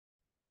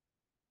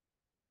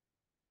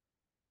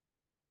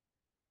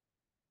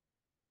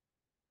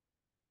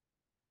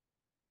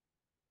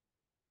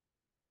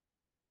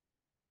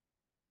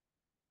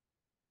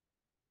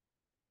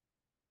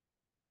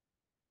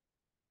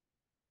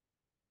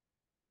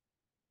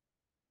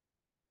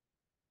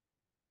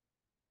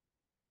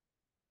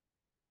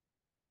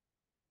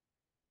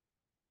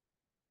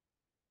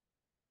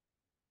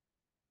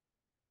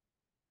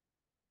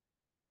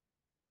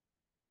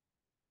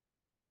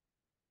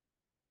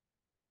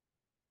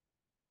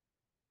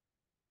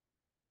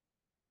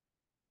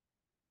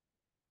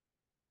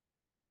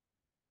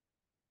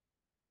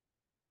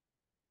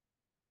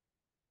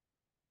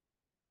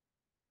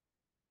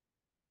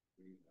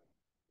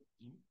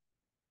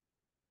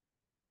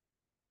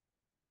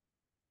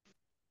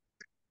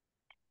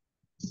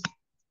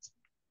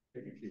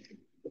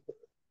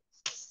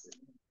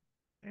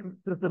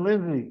Sister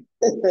Lindsay,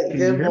 can you Good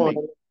hear me?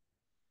 morning.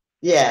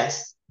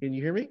 Yes. Can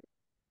you hear me?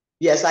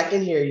 Yes, I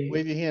can hear you.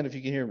 Wave your hand if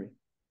you can hear me.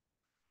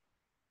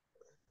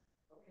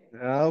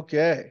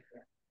 Okay.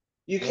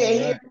 You All can't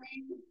hear right.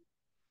 me?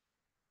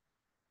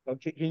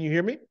 Okay. Can you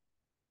hear me?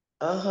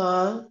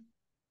 Uh-huh.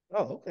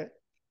 Oh, okay.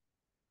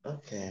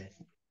 Okay.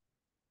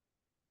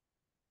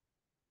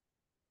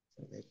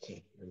 They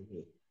can't hear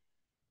me.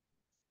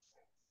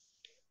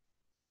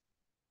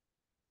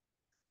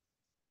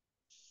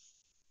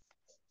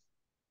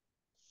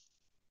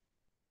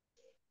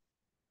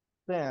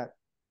 That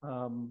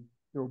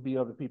there will be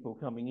other people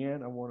coming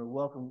in. I want to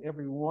welcome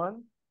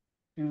everyone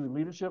to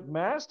Leadership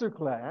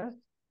Masterclass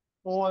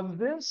on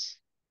this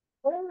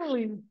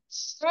only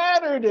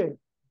Saturday.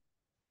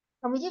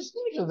 I mean, just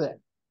think of that.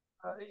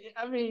 Uh,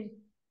 I mean,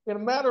 in a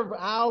matter of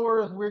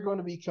hours, we're going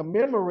to be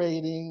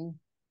commemorating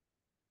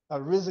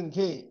a risen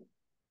king.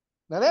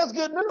 Now, that's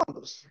good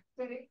news.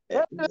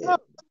 That's good news.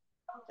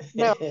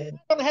 Now, we're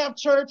going to have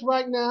church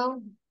right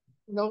now.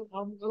 I don't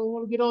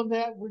want to get on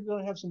that. We're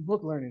going to have some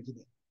book learning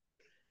today.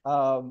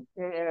 But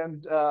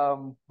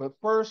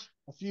first,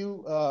 a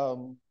few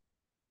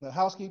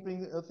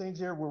housekeeping things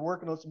here. We're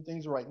working on some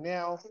things right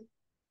now.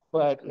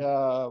 But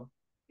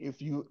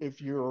if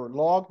you're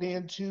logged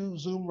into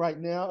Zoom right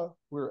now,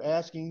 we're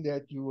asking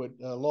that you would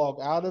log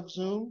out of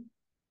Zoom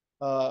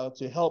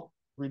to help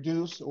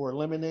reduce or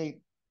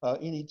eliminate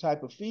any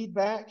type of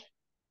feedback.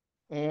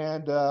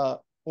 And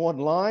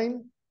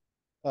online,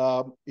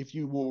 if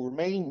you will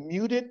remain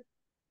muted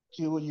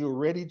till you're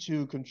ready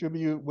to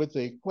contribute with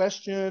a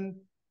question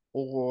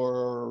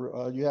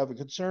or you have a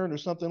concern or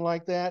something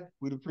like that,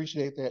 we'd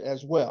appreciate that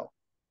as well.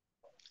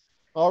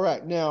 All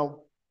right,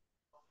 now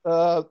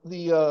uh,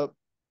 the uh,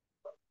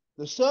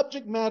 the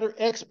subject matter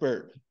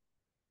expert,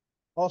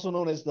 also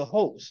known as the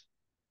host,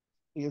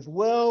 is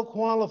well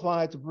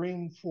qualified to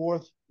bring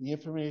forth the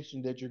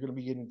information that you're going to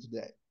be getting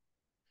today.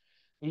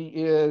 He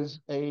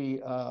is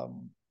he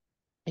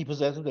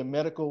possesses a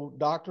medical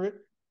doctorate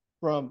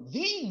from the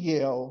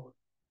Yale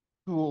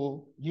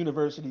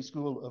University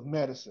School of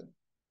Medicine,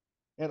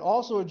 and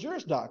also a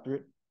Juris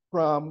Doctorate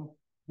from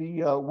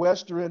the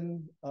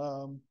Western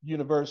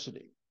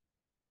University.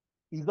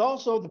 He's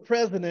also the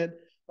president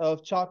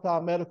of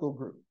Choctaw Medical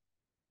Group.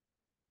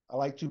 I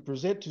like to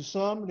present to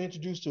some and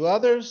introduce to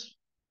others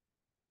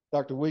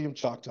Dr. William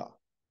Choctaw.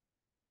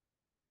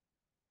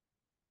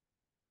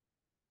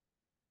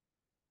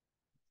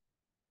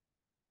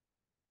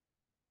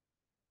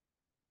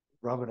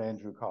 Robert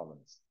Andrew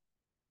Collins.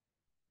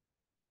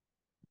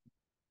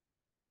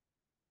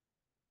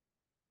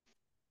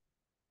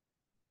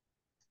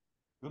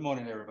 Good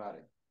morning, everybody.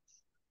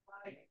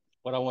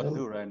 What I want to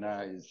do right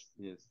now is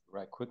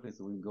right quickly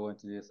so we can go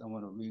into this. I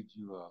want to read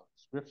you a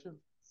scripture.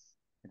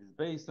 It is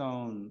based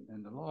on,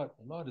 and the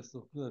Lord is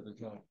so good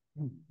because,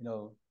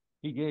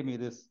 He gave me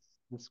this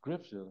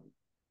scripture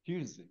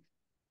Tuesday.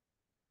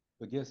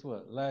 But guess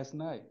what? Last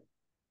night,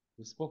 it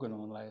was spoken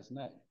on last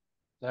night.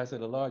 So I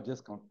said the Lord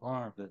just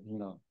confirmed that.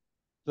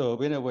 So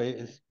anyway,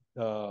 it's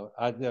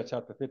Isaiah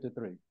chapter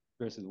 53,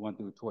 verses 1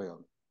 through 12.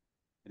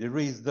 And it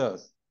reads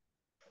thus: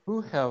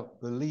 Who have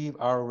believed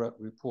our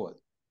report?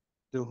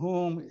 To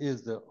whom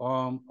is the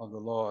arm of the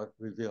Lord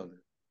revealed?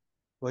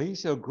 For he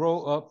shall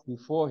grow up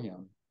before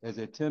him as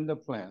a tender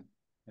plant,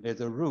 and as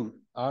a root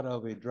out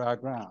of a dry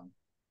ground.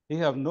 He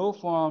have no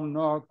form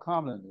nor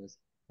comeliness,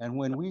 and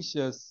when we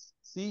shall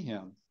see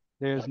him,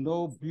 there is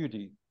no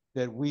beauty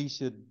that we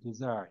should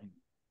desire him.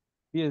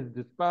 He is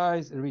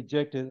despised and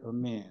rejected of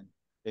men,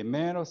 a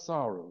man of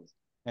sorrows,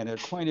 and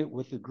acquainted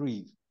with the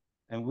grief,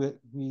 and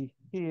we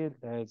hid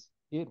as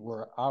it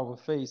were our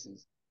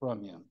faces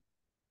from him.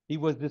 He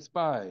was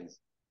despised,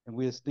 and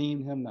we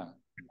esteemed him not.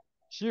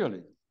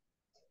 Surely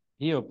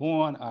he had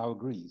borne our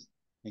griefs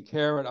and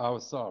carried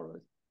our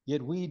sorrows,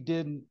 yet we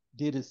did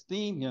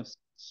esteem him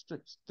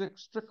stricken,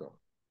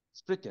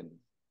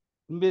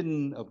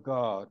 smitten of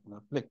God, and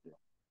afflicted.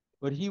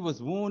 But he was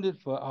wounded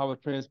for our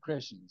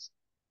transgressions,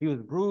 he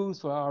was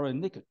bruised for our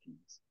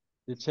iniquities.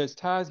 The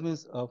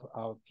chastisement of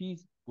our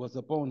peace was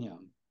upon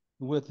him.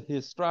 With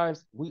his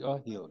stripes we are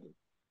healed.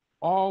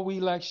 All we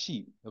like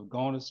sheep have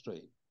gone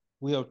astray.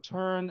 We have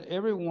turned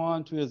every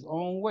one to his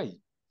own way,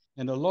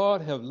 and the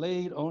Lord have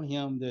laid on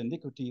him the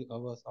iniquity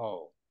of us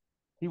all.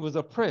 He was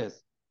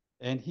oppressed,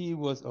 and he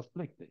was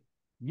afflicted,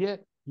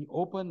 yet he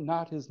opened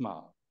not his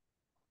mouth.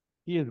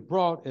 He is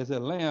brought as a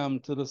lamb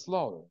to the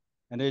slaughter,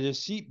 and as a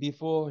sheep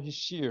before his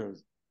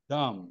shears,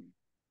 dumb.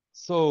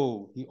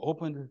 So he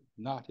opened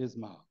not his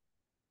mouth.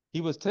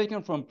 He was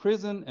taken from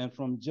prison and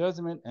from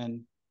judgment,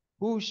 and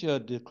who shall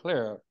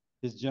declare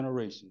his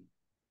generation?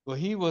 For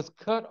he was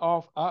cut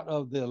off out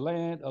of the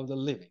land of the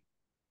living.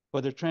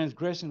 For the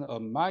transgression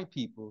of my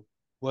people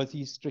was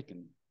he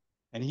stricken.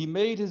 And he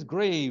made his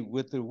grave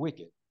with the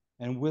wicked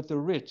and with the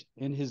rich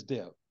in his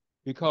death,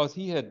 because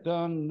he had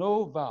done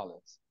no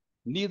violence,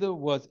 neither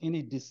was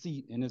any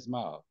deceit in his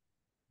mouth.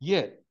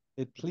 Yet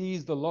it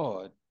pleased the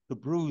Lord to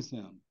bruise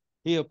him.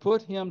 He had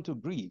put him to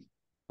grief.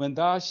 When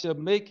thou shalt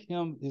make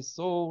him his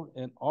soul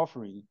an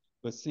offering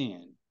for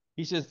sin,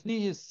 he shall see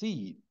his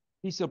seed,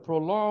 He shall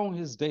prolong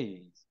his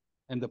days,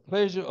 and the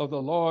pleasure of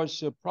the Lord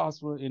shall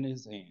prosper in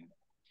his hand.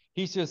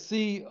 He shall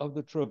see of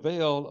the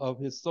travail of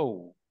his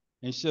soul,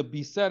 and shall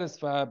be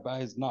satisfied by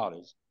his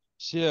knowledge.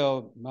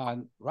 Shall my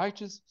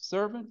righteous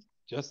servant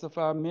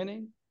justify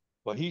many?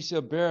 For he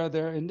shall bear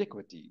their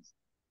iniquities.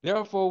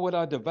 Therefore would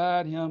I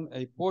divide him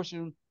a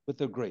portion with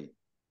the great,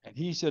 and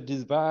he shall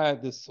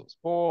divide the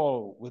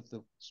spoil with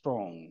the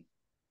strong,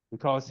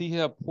 because he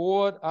had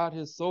poured out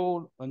his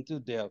soul unto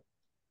death,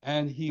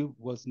 and he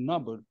was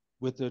numbered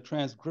with the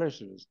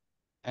transgressors,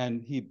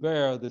 and he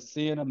bare the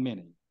sin of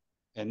many,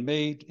 and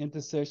made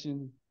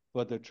intercession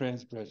for the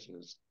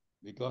transgressors.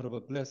 May God have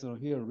a blessing on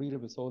here and read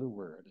of his holy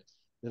word.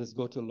 Let us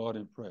go to the Lord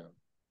in prayer.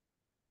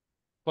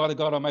 Father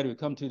God Almighty, we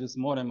come to you this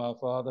morning, my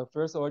Father.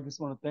 First of all, I just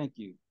want to thank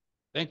you.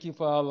 Thank you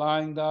for our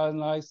lying down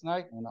last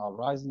night and our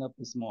rising up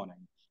this morning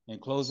and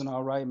closing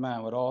our right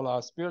mind with all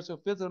our spiritual,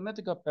 physical, and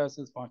mental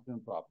capacities functioning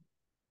properly.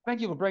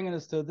 Thank you for bringing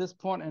us to this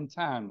point in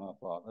time, my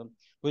Father,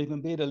 where you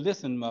can be able to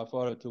listen, my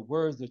Father, to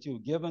words that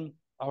you've given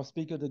our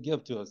speaker to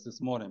give to us this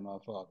morning, my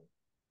Father,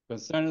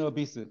 concerning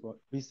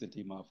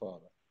obesity, my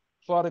Father.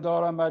 Father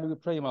God Almighty, we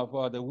pray, my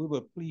Father, that we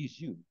will please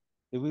you,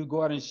 that we will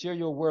go out and share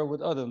your word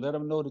with others, and let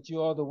them know that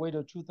you are the way,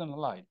 the truth, and the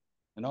light,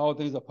 and all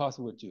things are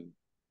possible with you.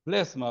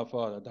 Bless, my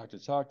Father, Dr.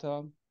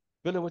 Choctaw.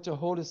 Fill it with your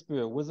Holy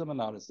Spirit, wisdom, and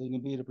knowledge, so you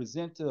can be able to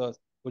present to us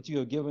what you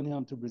have given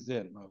him to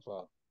present, my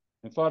Father.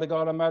 And Father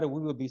God Almighty,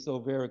 we will be so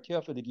very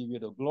careful to give you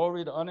the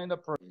glory, the honor, and the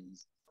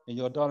praise. In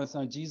your darling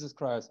Son, Jesus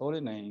Christ's holy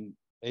name,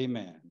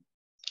 amen.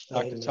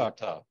 Dr.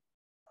 Choctaw.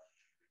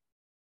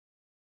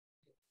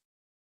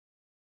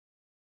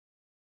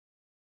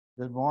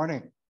 Good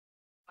morning.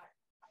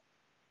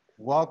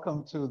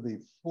 Welcome to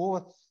the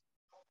fourth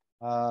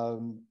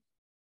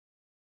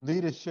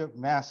leadership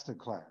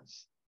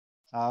masterclass.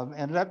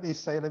 And let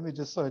me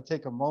just sort of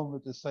take a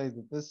moment to say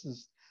that this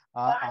is,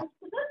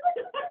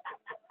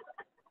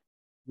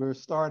 we're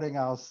starting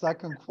our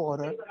second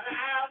quarter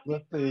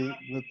with the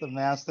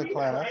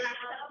masterclass.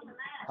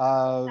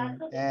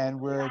 And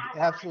we're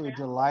absolutely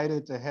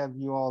delighted to have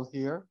you all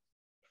here.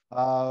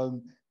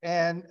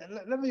 And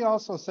let me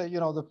also say,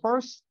 the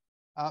first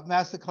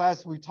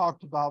masterclass, we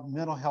talked about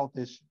mental health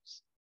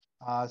issues.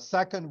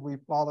 Second, we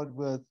followed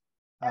with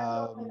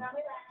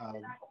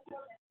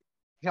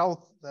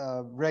health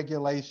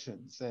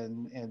regulations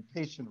and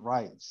patient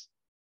rights.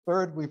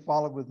 Third, we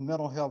followed with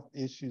mental health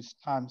issues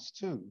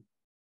 ×2.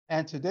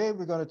 And today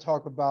we're going to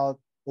talk about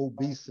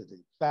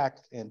obesity,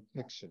 fact and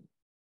fiction.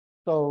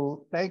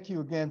 So thank you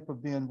again for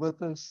being with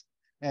us,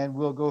 and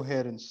we'll go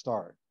ahead and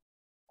start.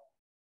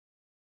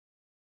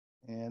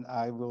 And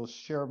I will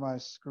share my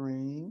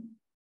screen.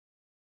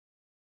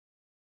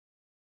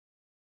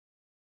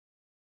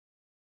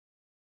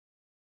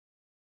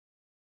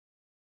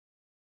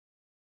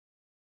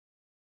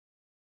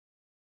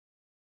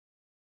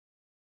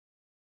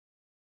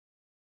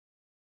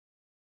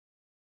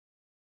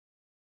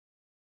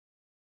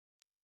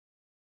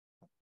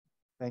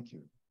 Thank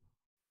you.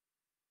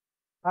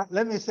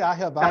 Let me say I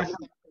have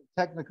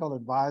technical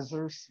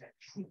advisors.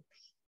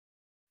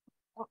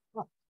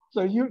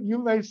 So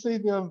you may see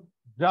them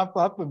jump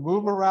up and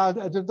move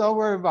around. Just don't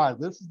worry about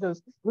it. This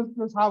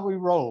is how we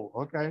roll,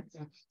 okay?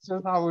 This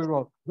is how we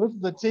roll. This is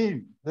the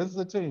team. This is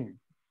the team.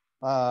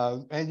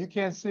 And you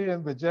can't see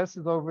him, but Jess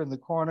is over in the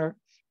corner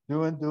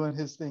doing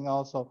his thing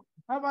also.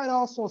 I might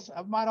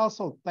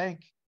also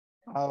thank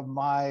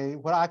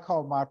what I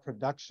call my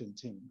production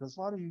team, because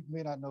a lot of you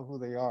may not know who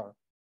they are.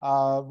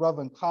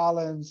 Reverend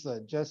Collins,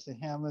 Jesse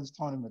Hammonds,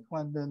 Tony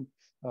McClendon,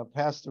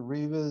 Pastor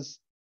Rivas,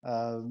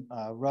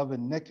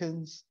 Reverend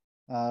Nickens,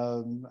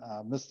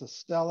 Mr.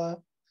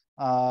 Stella,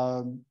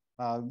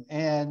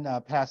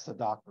 and Pastor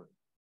Dockery.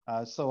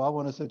 So I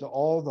want to say to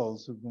all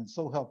those who've been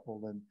so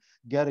helpful in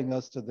getting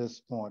us to this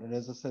point. And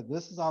as I said,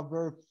 this is our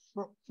very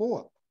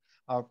fourth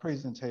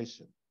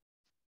presentation.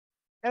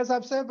 As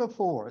I've said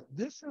before,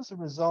 this is a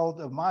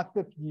result of my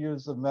 50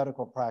 years of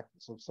medical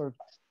practice, of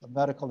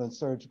medical and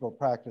surgical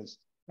practice.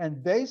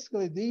 And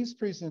basically, these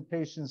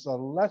presentations are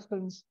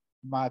lessons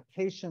my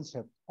patients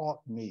have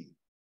taught me.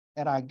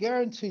 And I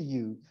guarantee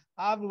you,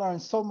 I've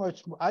learned so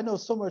much. I know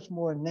so much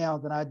more now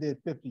than I did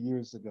 50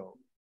 years ago.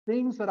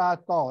 Things that I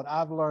thought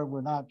I've learned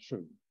were not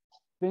true.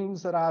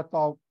 Things that I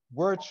thought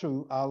were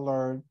true, I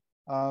learned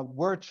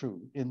were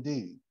true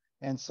indeed.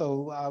 And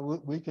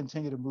so we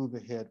continue to move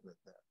ahead with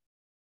that.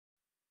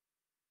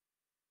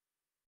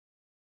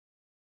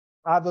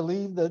 I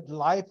believe that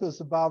life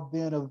is about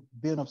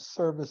being of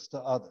service to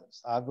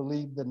others. I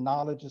believe that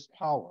knowledge is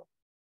power.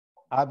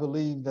 I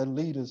believe that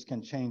leaders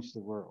can change the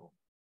world.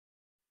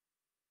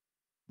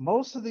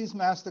 Most of these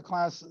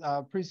masterclass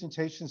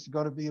presentations are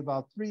going to be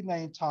about three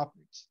main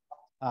topics: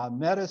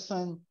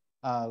 medicine,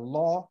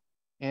 law,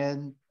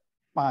 and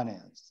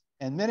finance.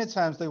 And many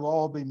times they will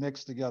all be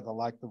mixed together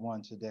like the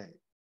one today.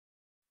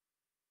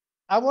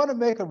 I want to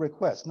make a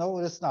request. No,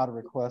 it's not a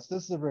request.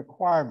 This is a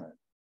requirement.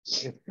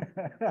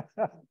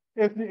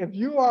 If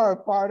you are a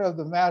part of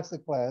the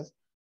masterclass,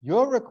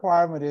 your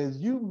requirement is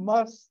you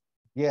must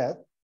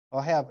get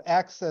or have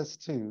access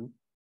to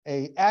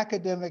a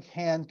academic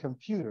hand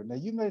computer. Now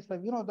you may say,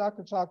 you know,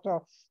 Dr. Choctaw,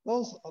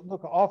 those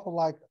look awful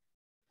like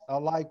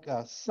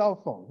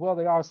cell phones. Well,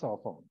 they are cell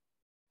phones.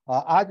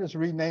 I just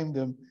renamed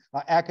them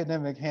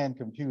academic hand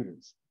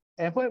computers.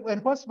 And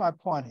what's my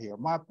point here?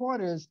 My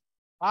point is,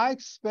 I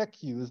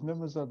expect you as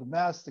members of the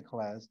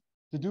masterclass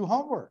to do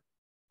homework,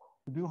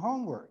 to do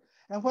homework.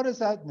 And what does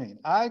that mean?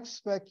 I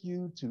expect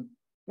you to,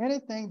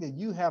 anything that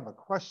you have a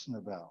question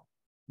about,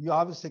 you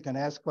obviously can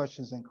ask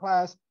questions in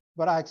class,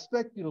 but I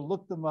expect you to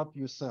look them up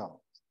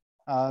yourself.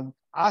 I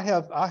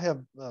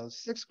have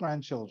 6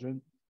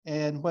 grandchildren,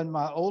 and when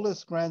my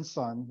oldest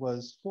grandson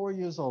was 4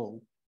 years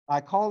old, I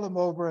called him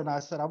over and I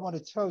said, I want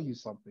to tell you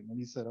something. And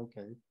he said,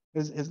 okay.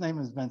 His name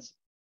is Vincent.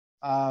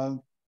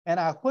 And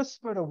I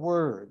whispered a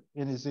word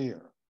in his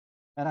ear.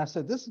 And I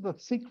said, this is a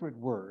secret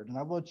word, and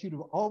I want you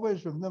to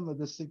always remember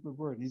this secret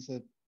word. And he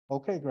said,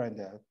 okay,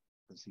 Granddad,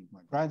 because he's my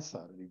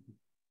grandson, and he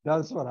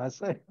does what I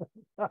say.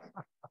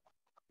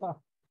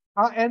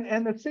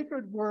 And the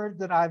secret word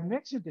that I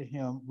mentioned to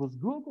him was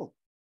Google.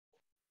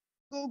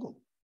 Google.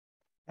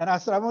 And I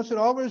said, I want you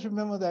to always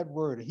remember that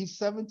word. He's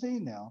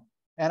 17 now.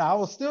 And I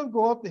will still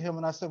go up to him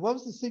and I said, what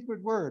was the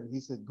secret word? And he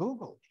said,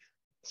 Google.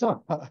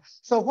 So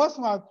what's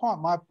my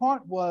point? My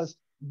point was,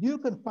 you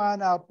can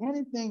find out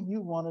anything you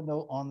want to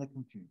know on the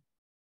computer,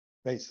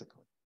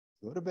 basically.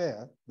 Good or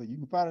bad, but you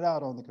can find it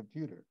out on the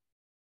computer.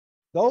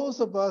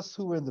 Those of us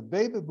who are in the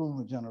baby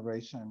boomer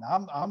generation,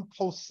 I'm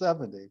post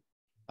 70,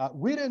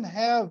 we didn't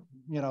have,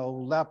 you know,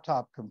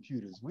 laptop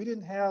computers. We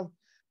didn't have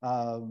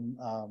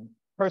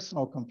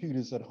personal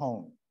computers at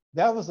home.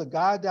 That was a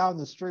guy down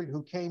the street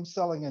who came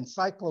selling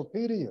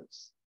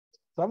encyclopedias.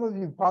 Some of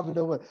you probably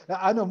know what,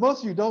 I know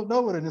most of you don't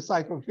know what an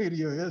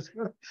encyclopedia is,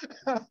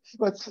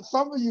 but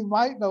some of you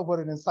might know what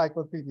an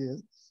encyclopedia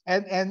is.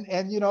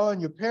 And you know,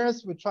 and your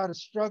parents would try to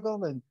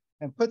struggle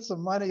and put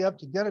some money up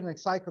to get an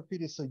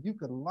encyclopedia so you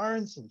could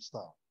learn some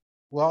stuff.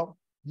 Well,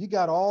 you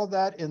got all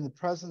that in the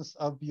presence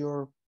of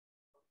your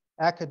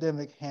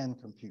academic hand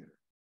computer.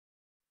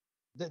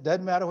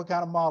 Doesn't matter what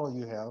kind of model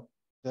you have,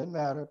 doesn't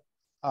matter.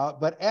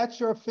 But at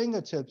your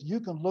fingertips, you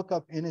can look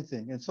up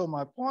anything. And so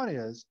my point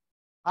is,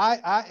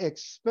 I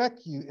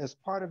expect you as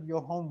part of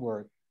your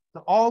homework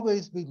to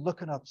always be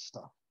looking up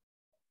stuff,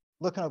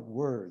 looking up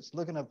words,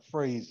 looking up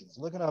phrases,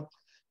 looking up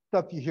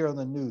stuff you hear on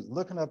the news,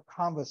 looking up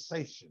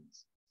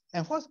conversations.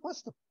 And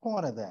what's the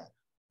point of that?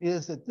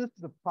 Is that this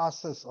is the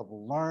process of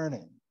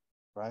learning,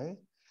 right?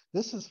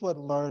 This is what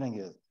learning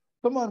is.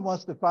 Someone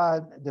wants to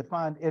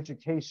define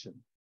education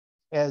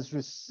as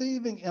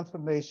receiving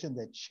information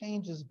that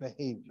changes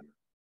behavior.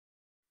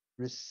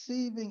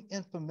 Receiving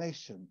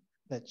information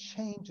that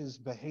changes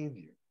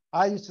behavior.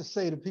 I used to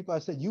say to people, I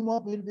said, you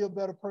want me to be a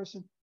better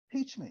person?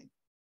 Teach me,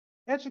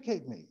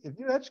 educate me. If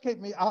you educate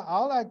me,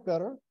 I'll act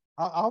better,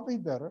 I'll be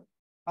better.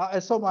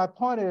 And so my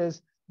point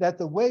is that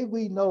the way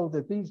we know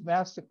that these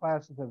master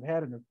classes have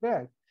had an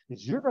effect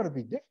is you're going to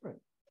be different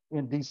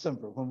in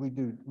December when we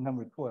do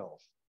number 12,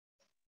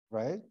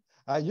 right?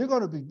 You're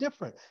going to be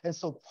different. And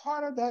so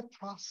part of that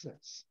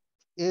process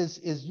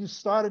is you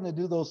starting to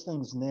do those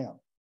things now,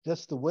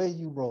 just the way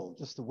you roll,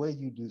 just the way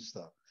you do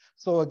stuff.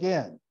 So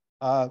again,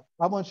 I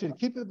want you to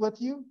keep it with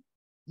you,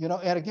 you know,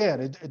 and again,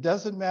 it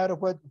doesn't matter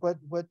what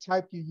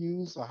type you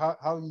use or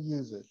how you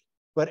use it,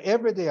 but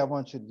every day I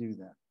want you to do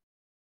that.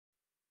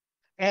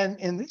 And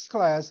in this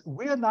class,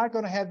 we're not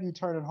going to have you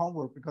turn in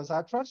homework because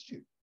I trust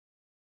you.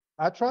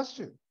 I trust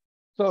you.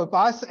 So if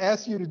I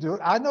ask you to do it,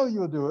 I know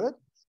you'll do it.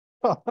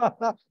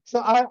 So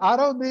I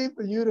don't need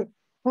for you to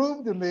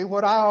prove to me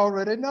what I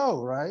already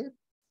know, right?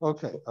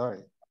 Okay, all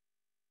right.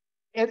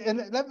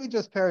 And let me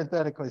just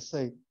parenthetically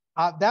say,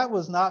 that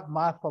was not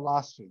my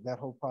philosophy, that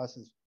whole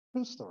process.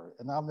 True story,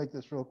 and I'll make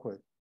this real quick.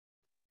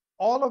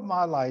 All of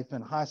my life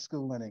in high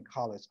school and in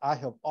college, I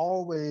have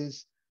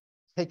always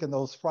taken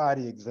those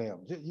Friday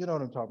exams. You know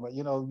what I'm talking about.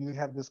 You know, you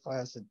have this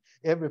class and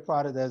every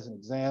Friday there's an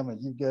exam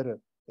and you get a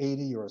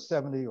 80 or a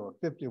 70 or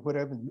 50 or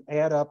whatever, and you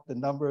add up the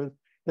numbers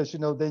because, you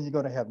know, then you're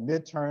going to have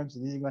midterms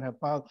and then you're going to have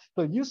finals.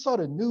 So you sort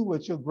of knew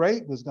what your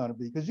grade was going to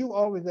be because you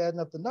always adding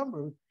up the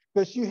numbers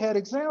because you had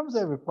exams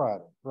every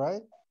Friday,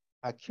 right?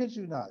 I kid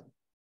you not.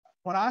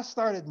 When I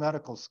started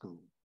medical school,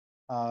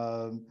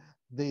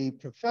 the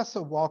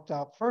professor walked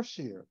out first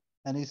year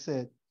and he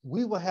said,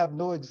 we will have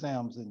no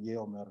exams in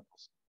Yale Medical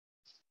School.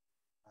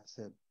 I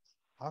said,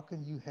 how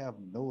can you have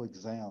no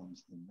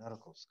exams in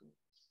medical school?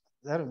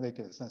 That doesn't make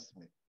any sense to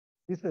me.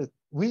 He said,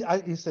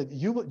 he said,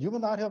 you will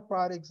not have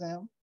Friday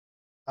exam.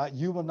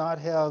 You will not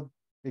have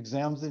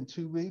exams in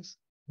 2 weeks.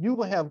 You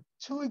will have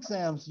 2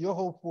 exams your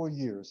whole 4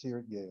 years here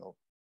at Yale.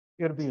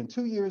 It'll be in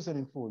 2 years and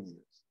in 4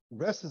 years. The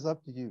rest is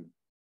up to you.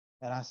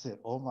 And I said,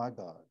 oh my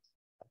God.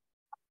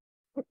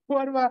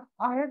 What am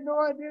I had no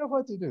idea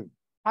what to do.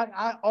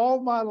 I all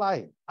my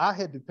life, I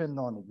had depended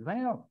on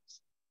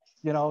exams,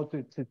 you know,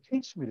 to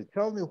teach me, to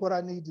tell me what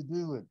I need to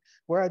do and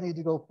where I need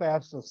to go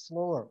faster or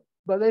slower.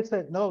 But they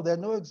said, no, there are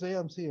no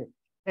exams here.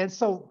 And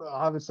so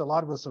obviously a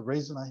lot of us are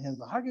raising our hands,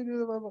 how can you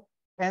do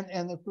that?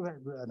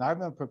 And I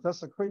remember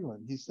Professor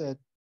Creelan, he said,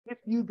 If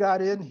you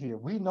got in here,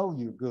 we know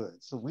you're good.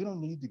 So we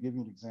don't need to give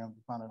you an exam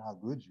to find out how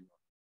good you are.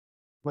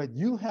 But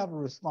you have a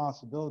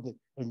responsibility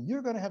and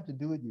you're going to have to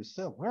do it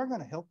yourself. We're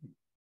going to help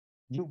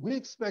you. We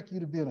expect you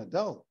to be an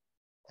adult.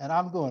 And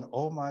I'm going,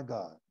 oh my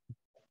God.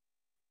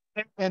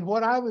 And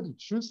what I would,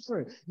 true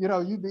story,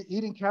 you'd be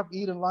eating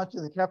lunch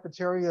in the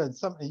cafeteria and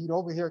you'd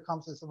overhear a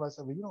conversation. Somebody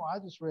said, well, I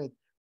just read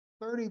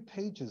 30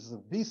 pages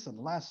of Beeson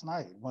last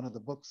night, one of the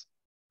books.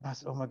 And I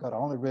said, oh my God, I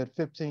only read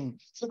 15.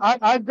 So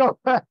I'd go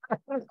back.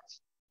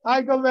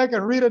 I go back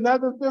and read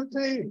another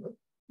 15.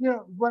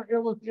 But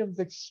it was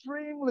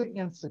extremely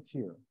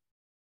insecure.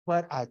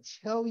 But I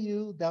tell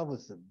you, that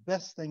was the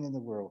best thing in the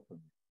world for me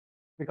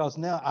because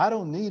now I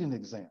don't need an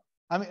exam.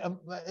 I mean,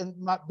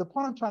 the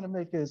point I'm trying to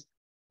make is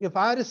if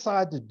I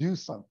decide to do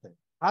something,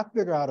 I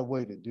figure out a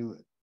way to do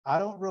it. I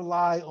don't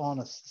rely on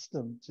a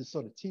system to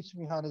sort of teach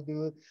me how to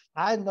do it.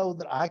 I know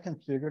that I can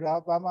figure it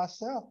out by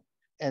myself.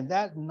 And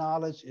that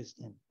knowledge is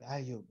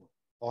invaluable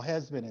or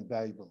has been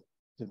invaluable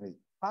to me.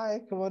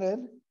 Hi, come on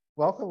in.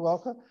 Welcome,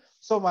 welcome.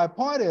 So my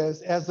point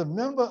is, as a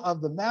member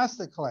of the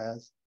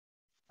masterclass,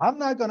 I'm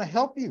not going to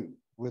help you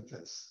with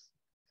this.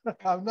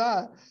 I'm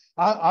not.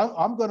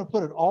 I'm going to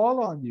put it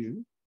all on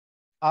you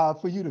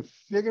for you to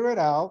figure it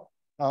out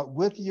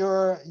with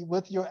your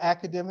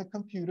academic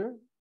computer.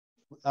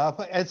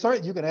 And sorry,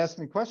 you can ask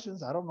me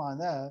questions. I don't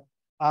mind that.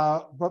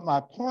 But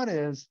my point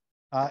is,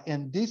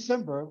 in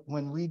December,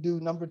 when we do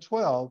number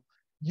 12,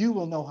 you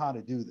will know how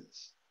to do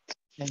this,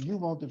 and you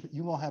won't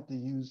have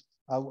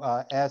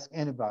to ask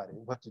anybody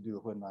what to do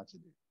or what not to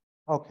do.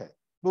 Okay,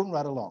 moving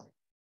right along.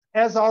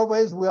 As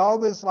always, we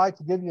always like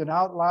to give you an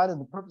outline, and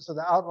the purpose of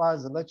the outline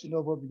is to let you know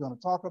what we're going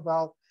to talk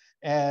about.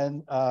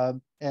 And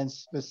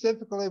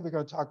specifically, we're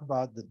going to talk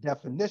about the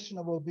definition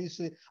of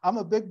obesity. I'm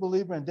a big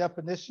believer in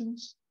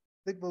definitions.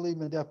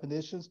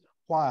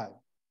 Why?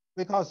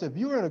 Because if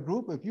you're in a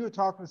group, if you're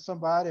talking to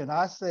somebody and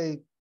I say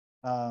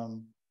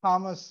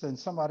Thomas and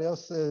somebody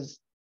else says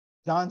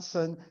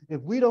Johnson,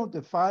 if we don't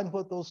define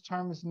what those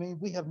terms mean,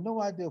 we have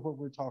no idea what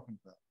we're talking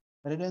about.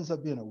 And it ends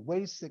up being a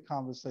wasted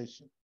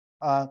conversation.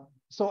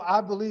 So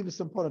I believe it's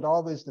important to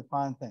always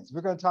define things.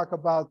 We're going to talk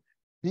about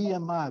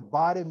BMI,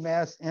 body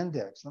mass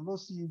index. Now,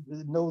 most of you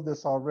know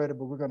this already,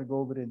 but we're going to go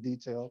over it in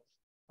detail.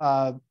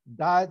 The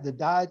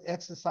diet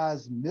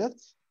exercise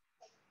myths.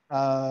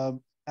 We're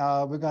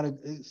going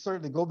to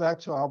certainly go back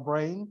to our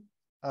brain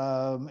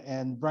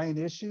and brain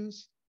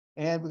issues.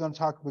 And we're going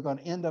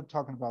to end up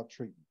talking about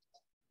treatment.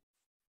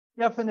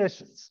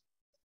 Definitions.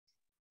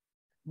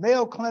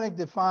 Mayo Clinic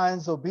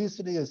defines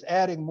obesity as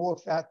adding more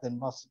fat than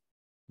muscle.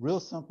 Real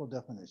simple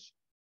definition.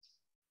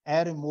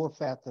 Adding more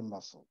fat than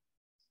muscle.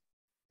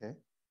 Okay.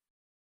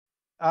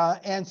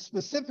 And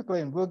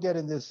specifically, and we'll get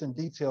in this in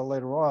detail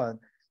later on,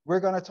 we're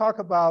going to talk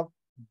about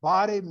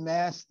body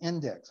mass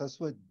index. That's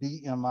what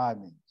BMI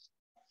means.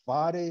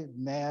 Body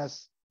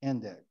mass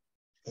index.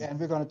 And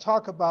we're going to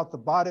talk about the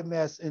body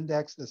mass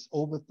index that's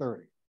over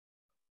 30.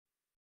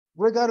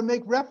 We're going to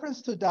make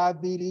reference to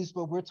diabetes,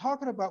 but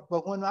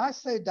but when I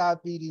say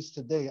diabetes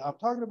today, I'm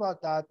talking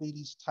about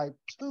diabetes type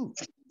 2.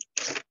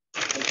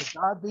 There's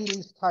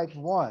diabetes type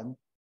 1,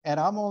 and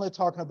I'm only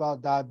talking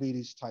about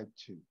diabetes type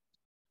 2.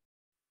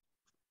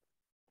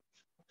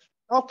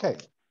 Okay,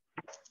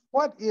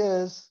 what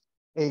is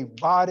a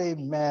body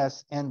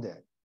mass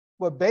index?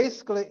 Well,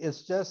 basically,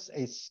 it's just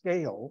a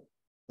scale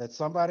that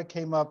somebody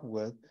came up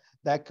with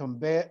that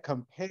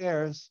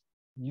compares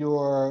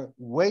your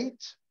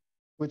weight,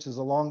 which is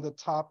along the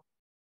top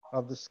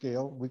of the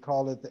scale. We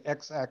call it the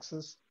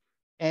x-axis,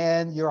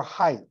 and your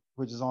height,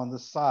 which is on the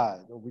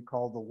side, or we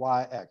call the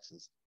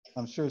y-axis.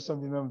 I'm sure some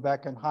of you remember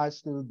back in high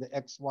school, the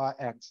XY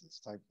axis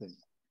type thing.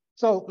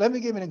 So let me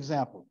give you an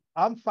example.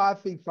 I'm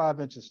 5 feet 5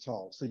 inches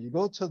tall. So you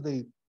go to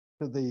the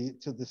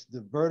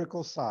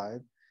vertical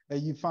side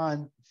and you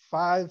find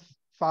 5'5",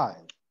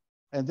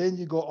 and then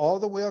you go all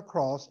the way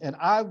across, and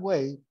I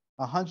weigh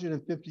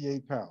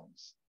 158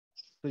 pounds.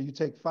 So you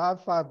take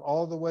 5'5"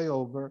 all the way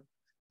over,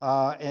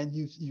 and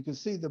you can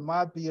see that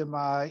my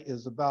BMI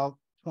is about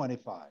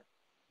 25.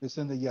 It's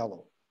in the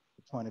yellow,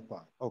 25,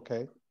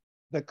 okay?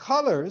 The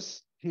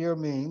colors here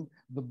mean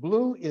the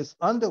blue is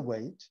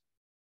underweight,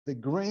 the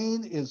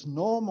green is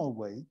normal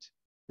weight,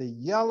 the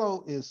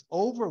yellow is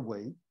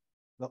overweight,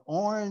 the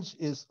orange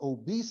is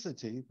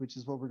obesity, which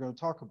is what we're going to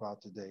talk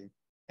about today,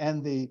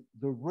 and the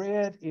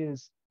red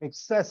is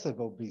excessive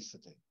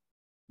obesity.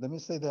 Let me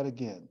say that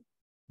again.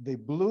 The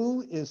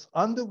blue is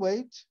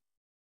underweight,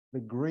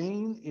 the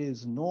green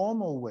is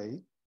normal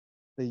weight,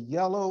 the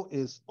yellow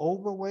is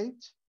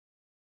overweight,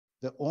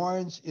 the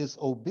orange is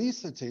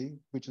obesity,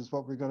 which is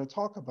what we're going to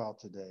talk about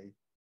today,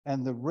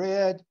 and the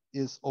red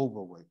is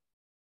overweight.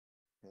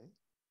 Okay.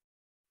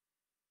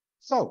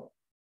 So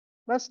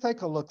let's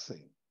take a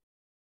look-see.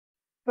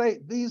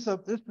 This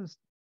is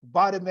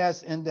body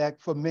mass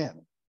index for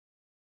men.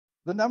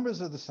 The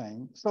numbers are the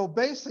same. So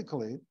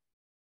basically,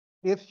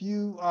 if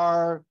you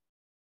are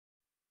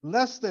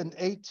less than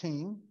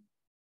 18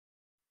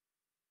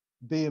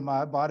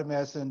 BMI, body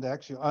mass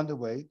index, you're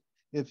underweight.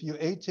 If you're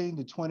 18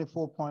 to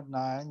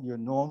 24.9, you're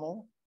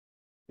normal.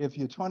 If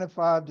you're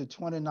 25 to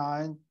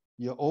 29,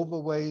 you're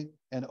overweight,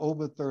 and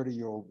over 30,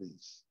 you're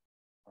obese.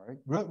 All right,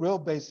 real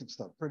basic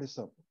stuff, pretty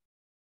simple.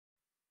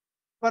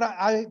 But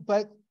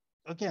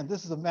again,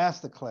 this is a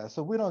master class,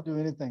 so we don't do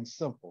anything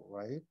simple,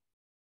 right?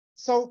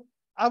 So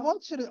I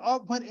want you to,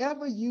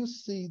 whenever you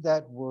see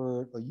that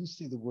word or you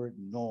see the word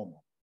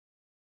normal,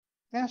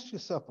 ask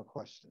yourself a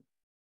question.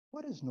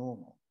 What is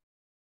normal?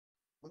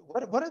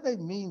 What do they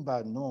mean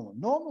by normal?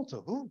 Normal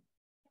to who?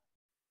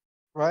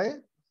 Right?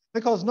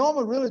 Because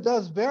normal really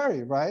does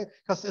vary, right?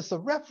 Because it's a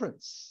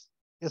reference.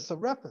 It's a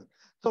reference.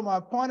 So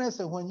my point is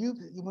that when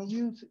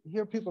you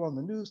hear people on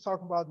the news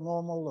talking about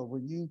normal, or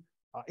when you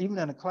even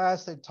in a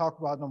class they talk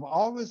about normal,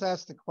 always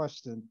ask the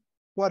question,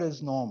 what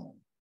is normal?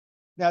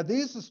 Now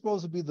these are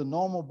supposed to be the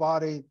normal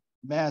body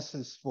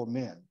masses for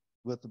men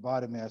with the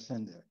body mass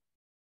index.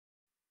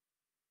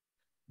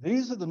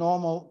 These are the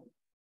normal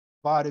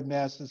body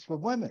masses for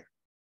women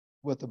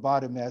with the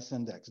body mass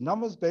index.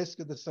 Numbers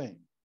basically the same.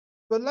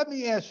 But let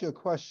me ask you a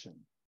question.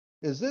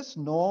 Is this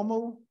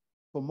normal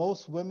for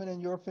most women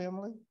in your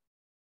family?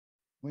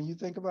 When you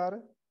think about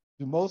it,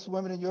 do most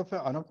women in your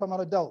family, I'm talking about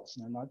adults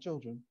now, not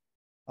children.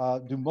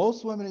 Do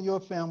most women in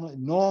your family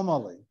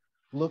normally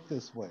look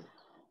this way?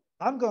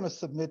 I'm going to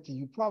submit to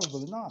you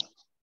probably not.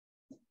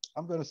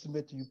 I'm going to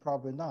submit to you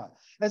probably not.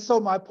 And so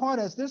my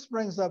point is, this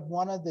brings up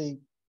one of the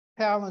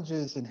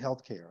challenges in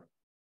healthcare.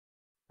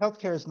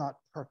 Healthcare is not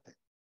perfect.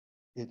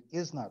 It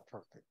is not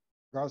perfect.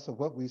 Regardless of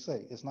what we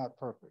say, it's not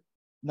perfect.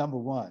 Number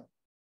one,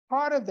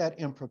 part of that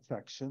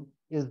imperfection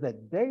is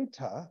that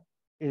data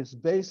is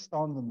based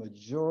on the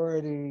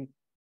majority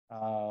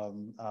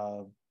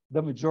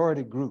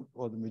group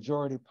or the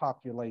majority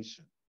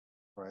population,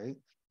 right?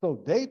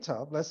 So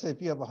data, let's say if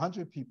you have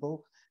 100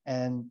 people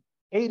and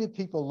 80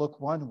 people look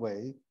one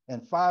way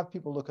and 5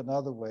 people look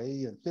another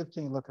way and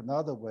 15 look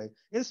another way,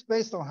 it's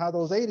based on how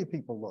those 80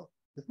 people look.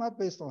 It's not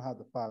based on how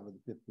the 5 or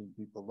the 15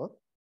 people look,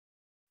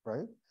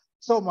 right?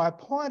 So my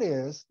point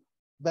is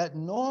that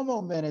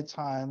normal many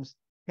times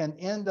can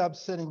end up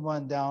sending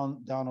one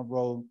down a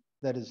road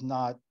that is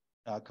not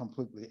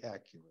completely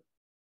accurate.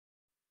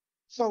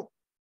 So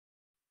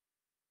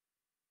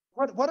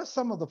what are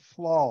some of the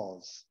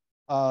flaws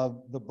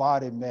of the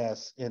body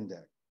mass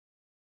index?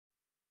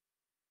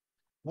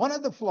 One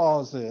of the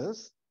flaws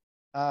is,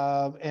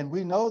 and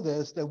we know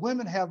this, that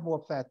women have more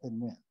fat than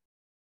men.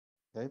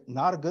 Okay?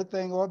 Not a good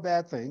thing or a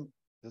bad thing,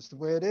 just the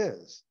way it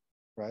is,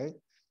 right?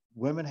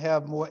 Women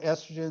have more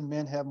estrogen,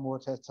 men have more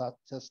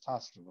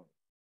testosterone.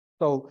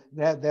 So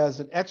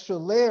there's an extra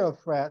layer of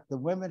fat that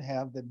women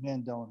have that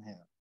men don't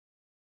have.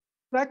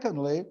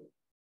 Secondly,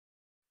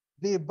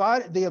 the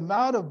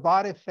amount of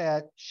body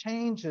fat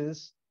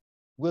changes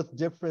with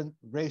different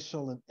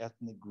racial and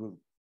ethnic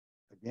groups.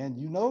 Again,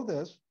 you know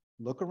this.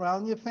 Look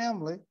around your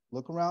family,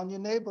 look around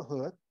your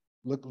neighborhood,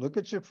 look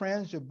at your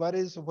friends, your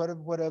buddies, or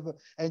whatever,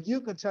 and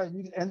you can tell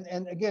you.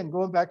 And again,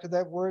 going back to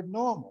that word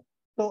normal.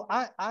 So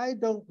I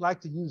don't like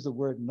to use the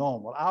word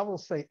normal. I will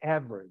say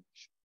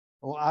average,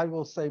 or I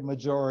will say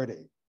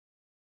majority.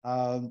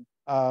 And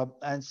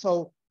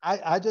so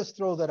I just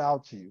throw that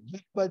out to you.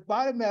 But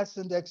body mass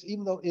index,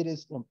 even though it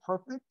is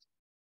imperfect,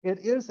 it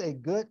is a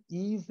good,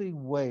 easy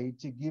way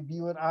to give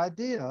you an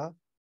idea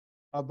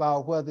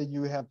about whether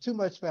you have too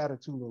much fat or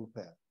too little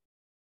fat.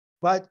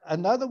 But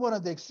another one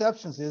of the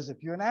exceptions is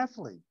if you're an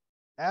athlete.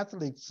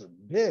 Athletes are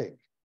big,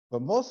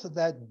 but most of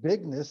that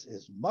bigness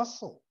is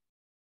muscle.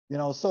 You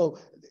know, so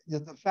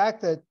the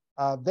fact that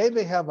they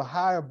may have a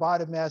higher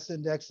body mass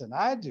index than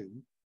I do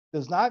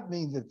does not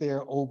mean that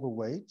they're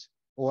overweight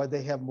or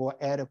they have more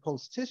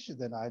adipose tissue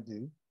than I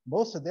do.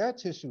 Most of their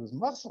tissue is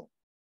muscle.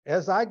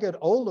 As I get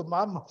older,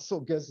 my muscle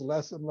gets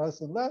less and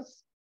less and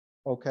less.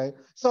 Okay,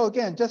 so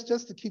again, just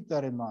to keep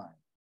that in mind.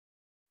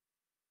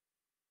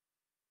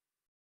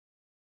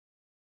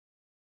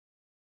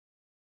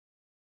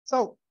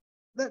 So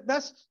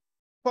that's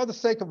for the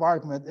sake of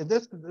argument, and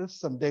this is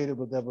some data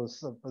that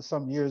was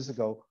some years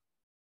ago.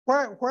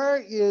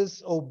 Where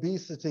is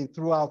obesity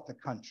throughout the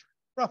country?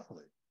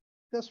 Roughly,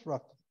 just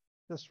roughly.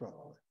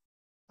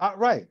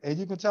 Right, and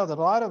you can tell that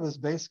a lot of it is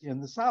based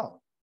in the South.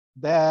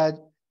 That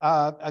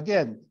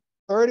again,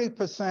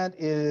 30%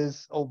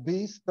 is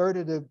obese,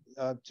 30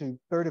 to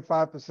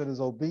 35% is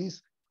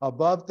obese.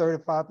 Above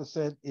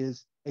 35%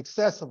 is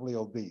excessively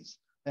obese.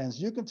 And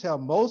as you can tell,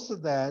 most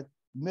of that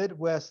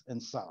Midwest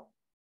and South.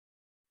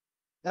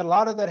 And a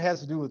lot of that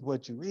has to do with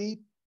what you eat.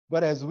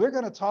 But as we're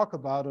going to talk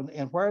about,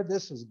 and where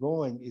this is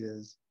going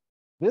is,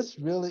 this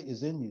really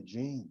is in your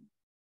genes.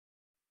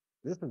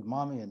 This is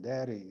mommy and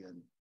daddy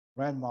and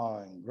grandma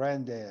and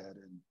granddad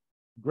and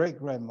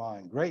great-grandma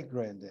and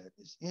great-granddad.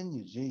 It's in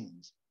your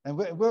genes. And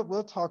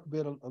we'll talk a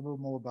little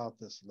more about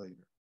this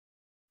later.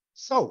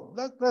 So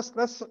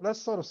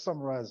let's sort of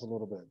summarize a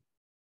little bit.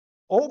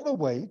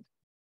 Overweight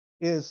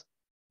is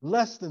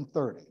less than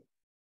 30,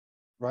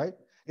 right?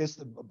 It's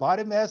the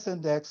body mass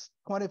index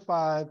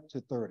 25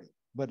 to 30,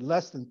 but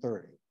less than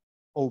 30.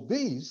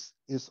 Obese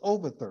is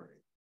over 30,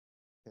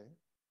 okay?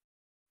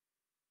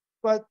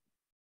 But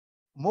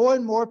more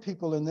and more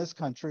people in this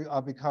country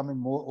are becoming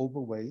more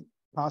overweight.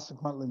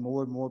 Consequently,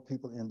 more and more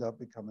people end up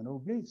becoming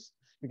obese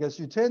because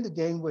you tend to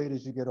gain weight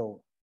as you get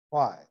older.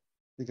 Why?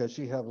 Because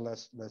you have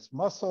less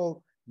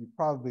muscle, you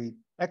probably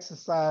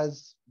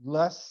exercise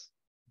less,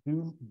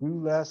 do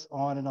less,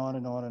 on and on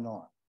and on and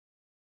on.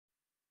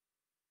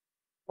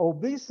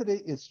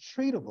 Obesity is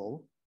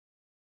treatable.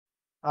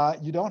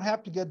 You don't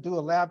have to do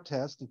a lab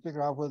test to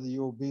figure out whether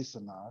you're obese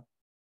or not.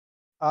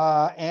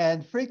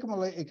 And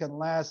frequently it can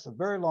last a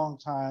very long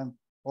time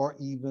or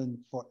even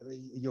for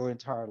your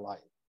entire life.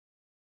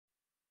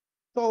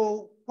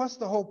 So what's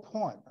the whole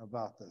point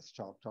about this,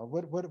 Choctaw?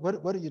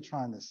 What are you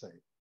trying to say?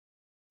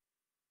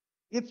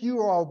 If you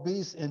are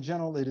obese in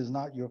general, it is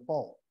not your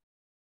fault.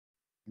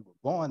 You were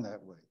born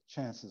that way,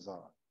 chances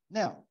are.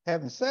 Now,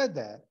 having said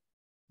that,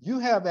 you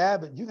have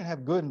habits, you can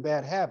have good and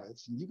bad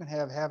habits, and you can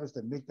have habits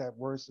that make that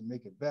worse and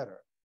make it better.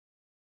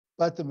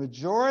 But the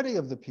majority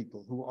of the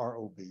people who are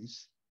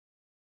obese,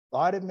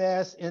 body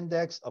mass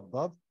index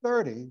above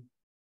 30,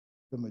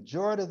 the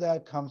majority of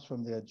that comes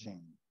from their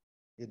gene.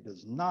 It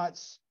does not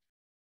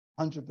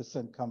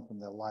 100% come from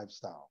their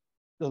lifestyle.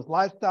 Does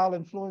lifestyle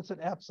influence it?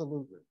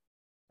 Absolutely.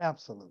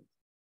 Absolutely.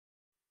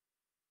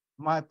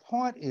 My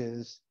point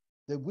is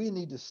that we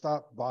need to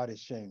stop body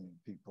shaming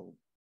people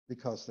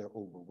because they're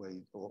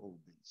overweight or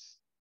obese.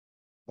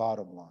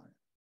 Bottom line.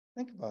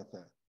 Think about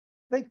that.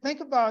 Think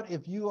about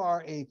if you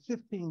are a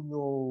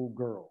 15-year-old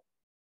girl.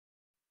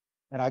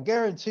 And I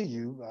guarantee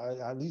you,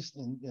 at least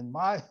in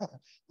my,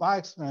 my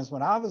experience,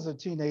 when I was a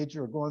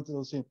teenager or going through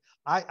those things,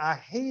 I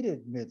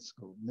hated middle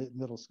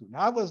school. Now,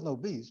 I wasn't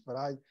obese, but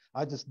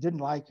I just didn't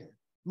like it.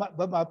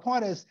 But my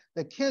point is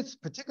that kids,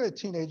 particularly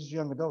teenagers,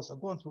 young adults, are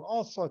going through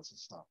all sorts of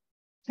stuff.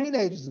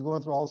 Teenagers are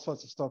going through all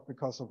sorts of stuff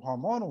because of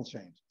hormonal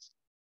changes.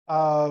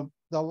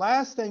 The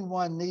last thing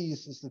one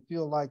needs is to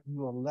feel like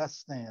you are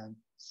less than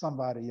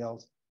somebody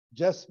else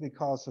just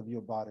because of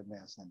your body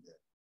mass index.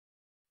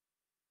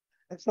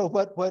 And so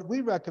what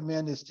we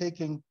recommend is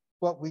taking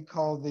what we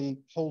call the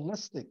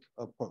holistic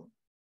approach,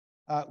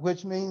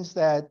 which means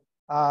that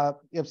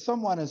if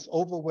someone is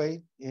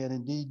overweight and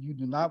indeed you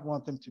do not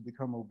want them to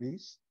become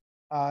obese,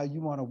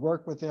 you want to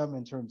work with them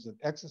in terms of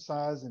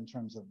exercise, in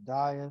terms of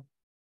diet,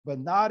 but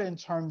not in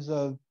terms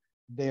of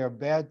they're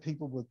bad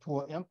people with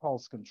poor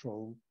impulse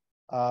control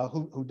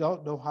who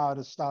don't know how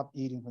to stop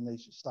eating when they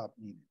should stop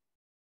eating.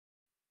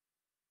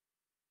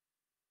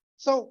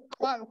 So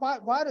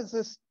why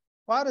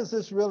does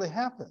this really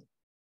happen?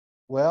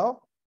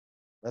 Well,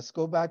 let's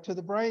go back to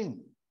the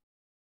brain,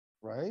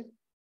 right?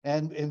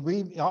 And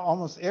we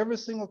almost every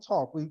single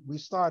talk we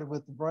started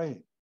with the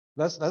brain.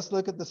 Let's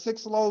look at the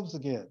 6 lobes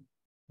again.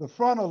 The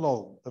frontal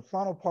lobe, the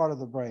frontal part of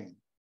the brain,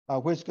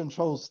 which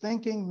controls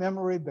thinking,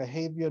 memory,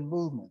 behavior, and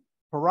movement.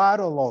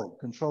 Parietal lobe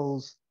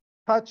controls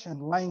touch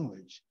and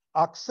language.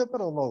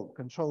 Occipital lobe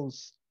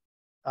controls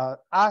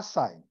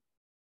eyesight.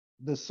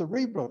 The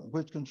cerebrum,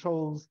 which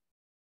controls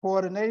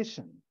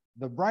coordination.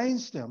 The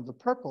brainstem, the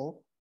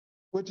purple,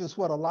 which is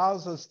what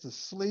allows us to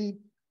sleep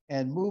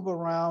and move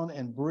around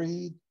and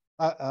breathe,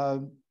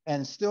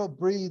 and still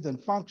breathe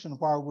and function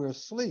while we're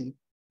asleep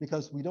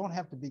because we don't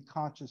have to be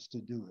conscious to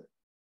do it.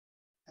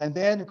 And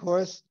then, of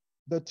course,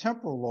 the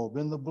temporal lobe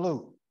in the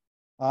blue.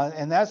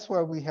 And that's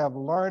where we have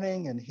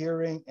learning and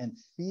hearing and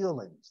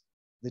feelings.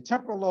 The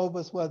temporal lobe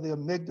is where the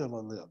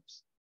amygdala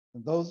lives.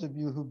 And those of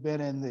you who've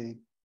been in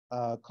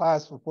the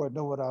class before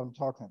know what I'm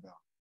talking about.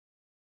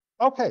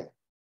 Okay,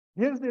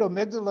 here's the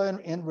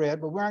amygdala in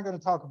red, but we aren't going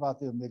to talk about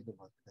the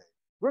amygdala today.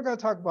 We're going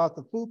to talk about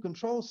the food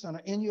control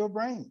center in your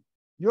brain.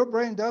 Your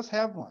brain does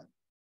have one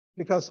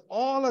because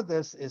all of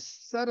this is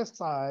set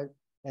aside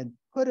and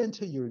put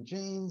into your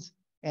genes.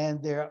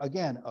 And there are,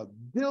 again, a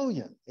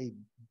billion,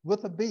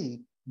 with a B,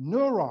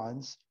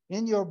 neurons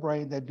in your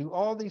brain that do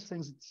all these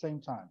things at the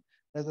same time.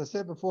 As I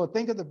said before,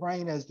 think of the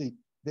brain as the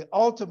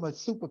ultimate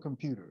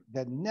supercomputer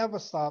that never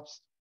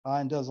stops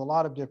and does a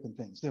lot of different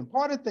things. The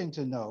important thing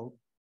to know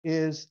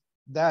is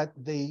that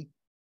the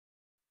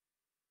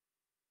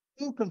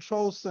food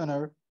control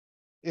center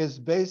is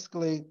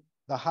basically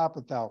the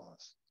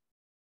hypothalamus.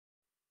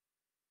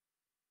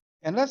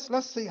 And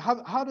let's see,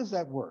 how does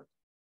that work?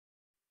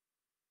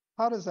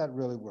 How does that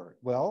really work?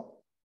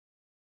 Well,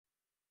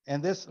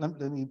 and this, let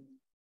me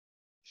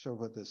show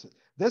what this is.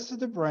 This is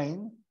the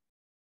brain.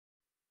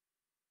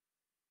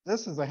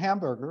 This is a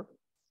hamburger.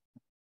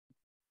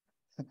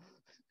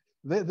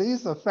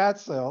 These are fat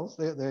cells.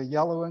 They're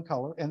yellow in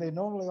color, and they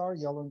normally are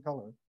yellow in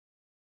color.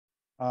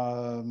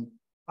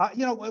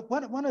 You know,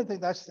 one of the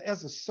things, that's,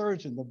 as a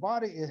surgeon, the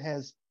body, it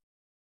has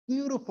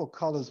beautiful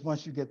colors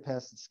once you get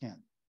past the skin.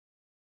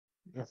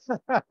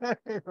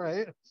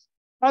 Right?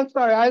 I'm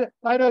sorry,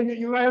 I know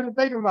you might have to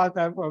think about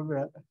that for a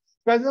minute.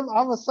 Because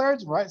I'm a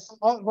surgeon, right? So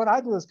what I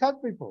do is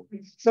cut people.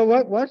 So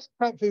once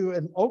you cut people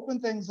and open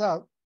things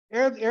up,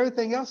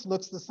 everything else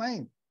looks the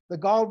same. The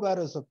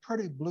gallbladders are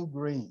pretty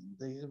blue-green.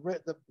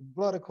 The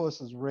blood, of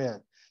course, is red.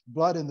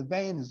 Blood in the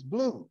vein is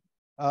blue.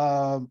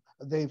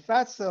 The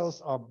fat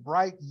cells are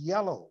bright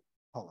yellow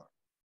color.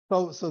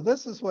 So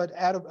this is what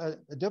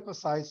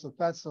adipocytes or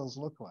fat cells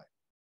look like.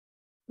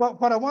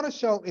 But what I want to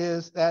show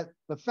is that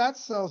the fat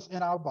cells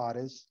in our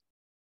bodies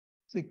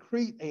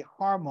secrete a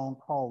hormone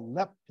called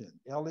leptin,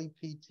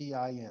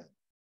 Leptin.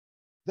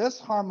 This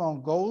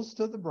hormone goes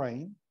to the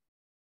brain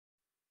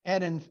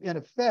and in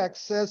effect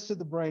says to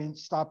the brain,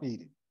 stop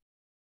eating.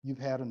 You've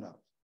had enough.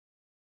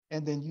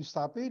 And then you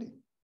stop eating.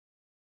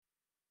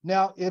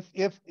 Now, if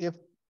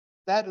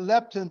that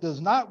leptin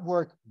does not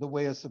work the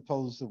way it's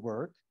supposed to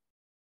work,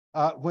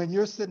 when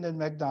you're sitting in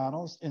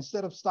McDonald's,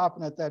 instead of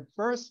stopping at that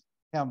first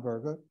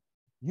hamburger,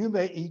 you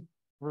may eat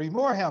 3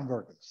 more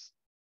hamburgers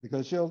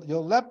because your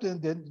leptin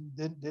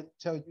didn't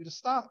tell you to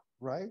stop,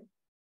 right?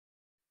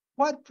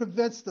 What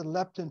prevents the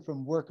leptin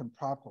from working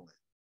properly?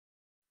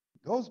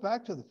 It goes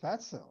back to the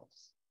fat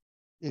cells.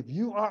 If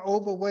you are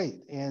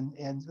overweight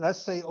and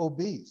let's say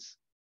obese,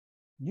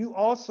 you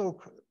also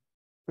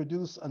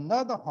produce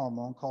another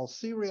hormone called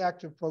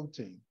C-reactive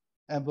protein.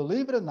 And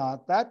believe it or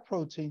not, that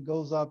protein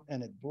goes up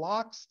and it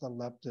blocks the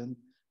leptin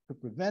to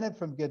prevent it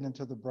from getting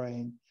into the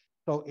brain.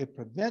 So it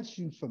prevents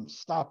you from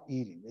stop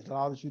eating. It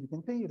allows you to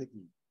continue to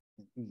eat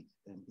and eat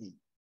and eat.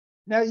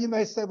 Now you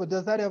may say, well,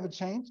 does that ever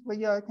change? Well,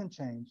 yeah, it can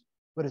change,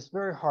 but it's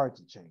very hard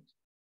to change.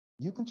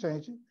 You can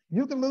change it.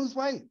 You can lose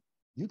weight.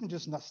 You can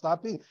just not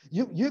stop eating.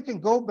 You can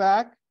go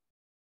back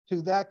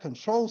to that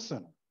control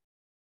center,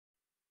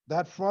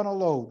 that frontal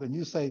lobe, and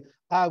you say,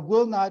 I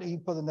will not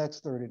eat for the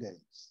next 30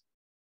 days.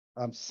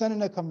 I'm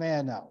sending a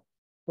command out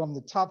from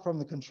the top, from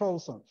the control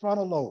center,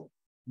 frontal lobe,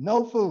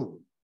 no food.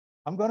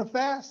 I'm going to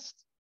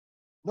fast,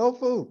 no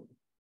food.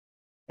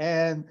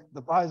 And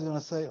the body's going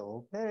to say,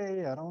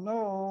 okay, I don't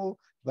know,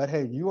 but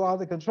hey, you are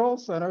the control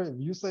center. If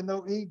you say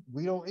no eat,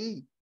 we don't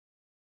eat.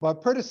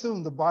 But pretty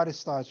soon the body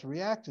starts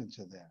reacting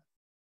to that.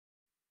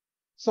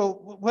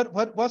 So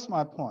what's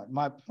my point?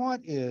 My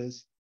point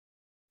is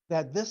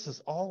that this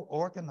is all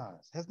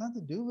organized. It has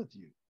nothing to do with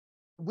you.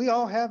 We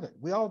all have it.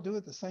 We all do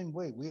it the same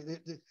way.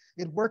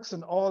 It works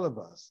in all of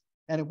us.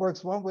 And it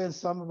works one way in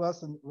some of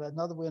us and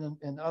another way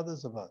in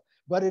others of us.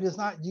 But it is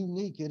not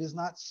unique. It is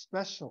not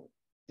special.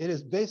 It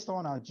is based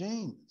on our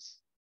genes.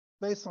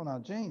 Based on our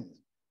genes.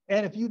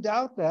 And if you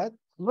doubt that,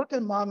 look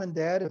at mom and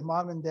dad, if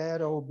mom and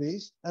dad are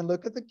obese, and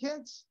look at the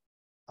kids.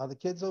 Are the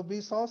kids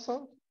obese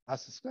also? I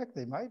suspect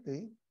they might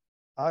be.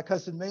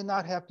 Because it may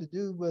not have to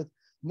do with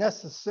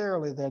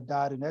necessarily their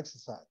diet and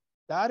exercise.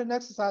 Diet and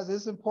exercise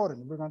is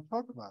important. We're going to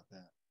talk about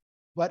that.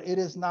 But it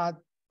is not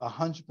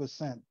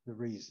 100% the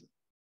reason.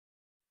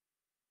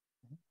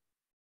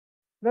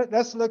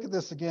 Let's look at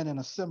this again in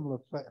a similar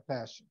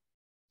fashion.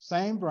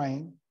 Same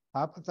brain,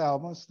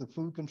 hypothalamus, the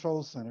food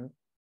control center,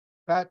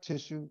 fat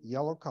tissue,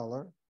 yellow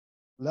color,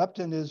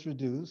 leptin is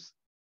reduced,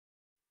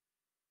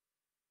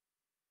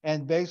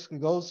 and basically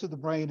goes to the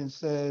brain and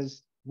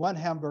says, 1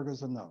 hamburger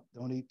is enough,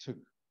 don't eat 2,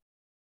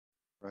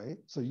 right?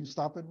 So you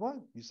stop at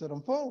 1. You said,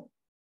 I'm full,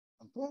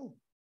 I'm full,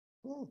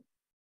 full.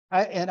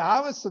 And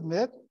I would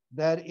submit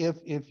that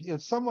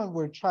if someone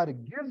were to try to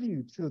give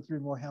you 2 or 3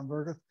 more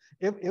hamburgers,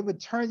 it would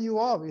turn you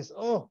off. It's,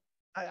 oh,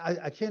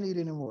 I can't eat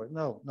anymore.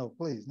 No,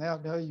 please. Now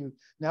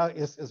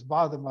it's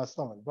bothering my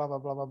stomach, blah, blah,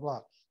 blah, blah, blah.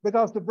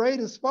 Because the brain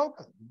is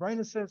spoken. The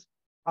brain says,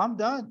 I'm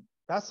done.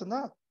 That's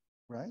enough,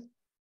 right?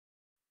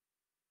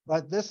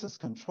 But this is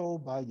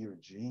controlled by your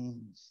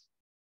genes.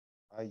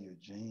 By your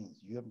genes.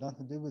 You have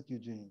nothing to do with your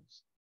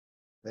genes.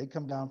 They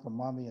come down from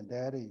mommy and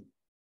daddy,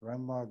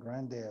 grandma,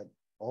 granddad,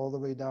 all the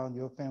way down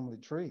your family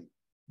tree.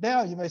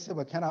 Now you may say,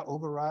 well, can I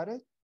override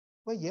it?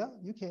 Well, yeah,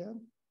 you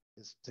can.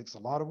 It takes a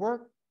lot of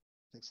work.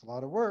 It takes a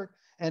lot of work.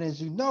 And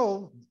as you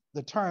know,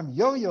 the term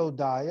yo-yo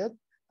diet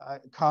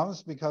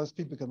comes because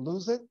people can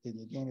lose it, then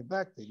you gain it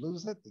back, they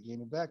lose it, they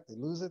gain it back, they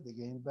lose it, they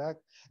gain it back.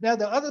 Now,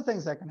 there are other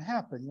things that can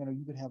happen. You know,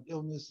 you can have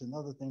illness and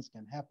other things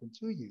can happen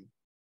to you.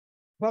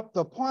 But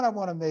the point I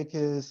want to make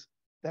is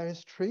there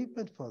is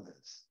treatment for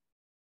this.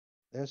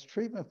 There's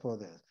treatment for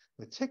this,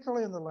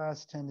 particularly in the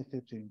last 10 to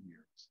 15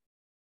 years.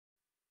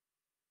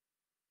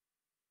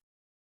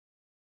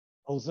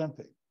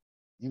 Ozempic.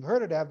 You've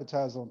heard it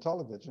advertised on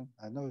television.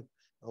 I know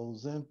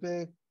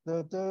Ozempic,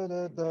 da, da,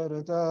 da, da,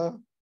 da, da.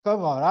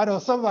 Come on, I know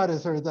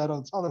somebody's heard that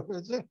on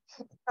television,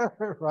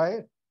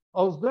 right?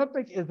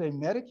 Ozempic is a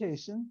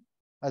medication,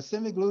 a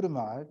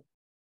semaglutide,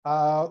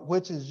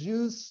 which is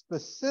used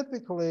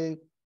specifically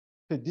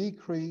to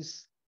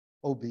decrease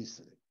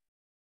obesity.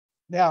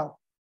 Now,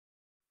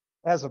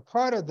 as a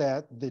part of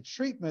that, the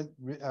treatment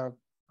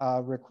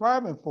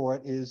requirement for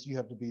it is you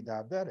have to be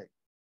diabetic.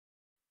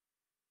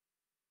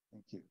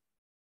 Thank you.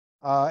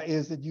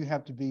 Is that you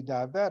have to be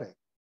diabetic.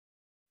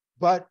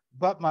 But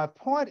my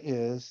point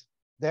is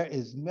there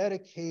is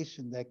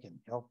medication that can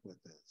help with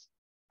this.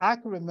 I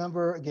can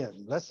remember,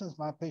 again, lessons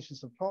my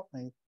patients have taught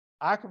me,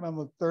 I can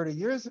remember 30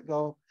 years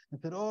ago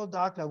and said, oh,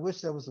 doctor, I wish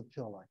there was a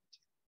pill I could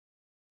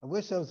take. I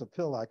wish there was a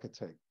pill I could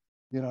take.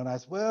 You know, and I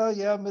said, well,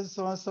 yeah, Mrs.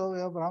 So-and-so,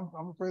 yeah, but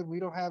I'm afraid we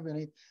don't have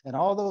any. And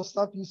all those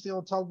stuff you see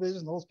on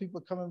television, those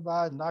people coming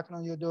by and knocking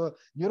on your door,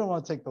 you don't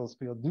want to take those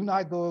pills. Do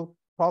not go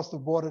across the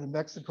border to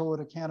Mexico or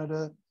to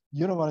Canada.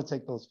 You don't want to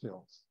take those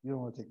pills. You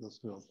don't want to take those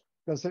pills.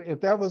 Because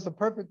if that was the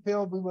perfect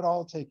pill, we would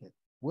all take it.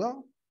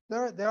 Well,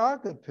 there are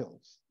good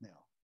pills now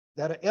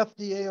that are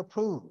FDA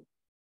approved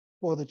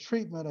for the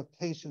treatment of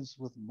patients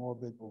with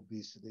morbid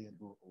obesity and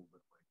who are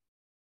overweight.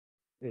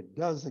 It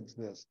does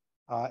exist,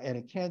 and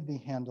it can be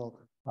handled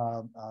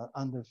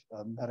under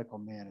medical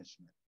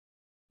management.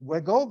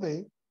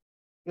 Wegovy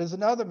is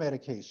another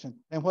medication.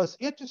 And what's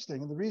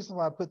interesting, and the reason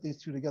why I put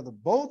these two together,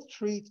 both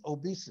treat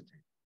obesity,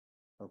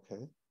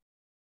 okay?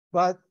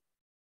 But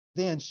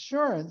the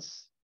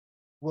insurance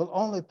will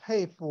only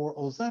pay for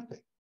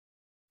Ozempic.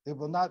 It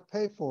will not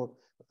pay for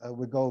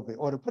Wegovy.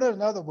 Or to put it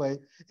another way,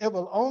 it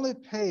will only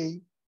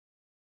pay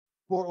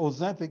for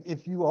Ozempic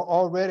if you are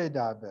already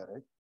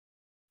diabetic,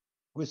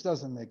 which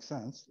doesn't make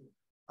sense.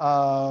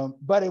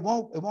 But it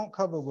won't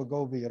cover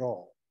Wegovy at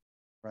all,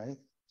 right?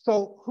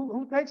 So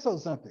who takes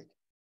Ozempic?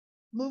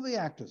 Movie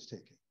actors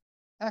take it,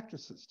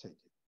 actresses take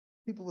it,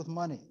 people with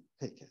money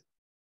take it,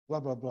 blah,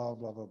 blah, blah,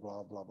 blah, blah,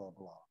 blah, blah, blah,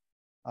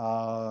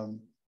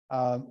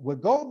 blah.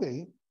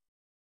 Wegovy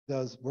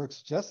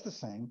works just the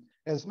same.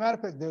 As a matter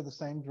of fact, they're the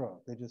same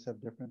drug. They just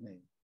have different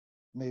names,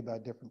 made by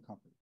different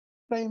companies.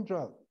 Same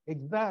drug,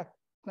 exact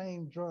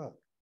same drug,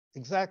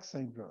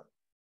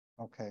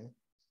 okay?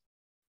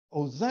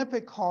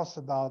 Ozempic costs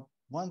about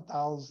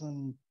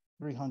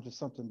 $1,300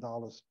 something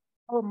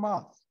per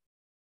month,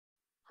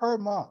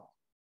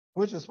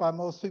 which is why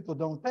most people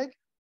don't take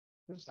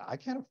it. I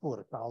can't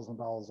afford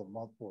 $1,000 a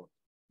month for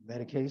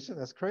medication.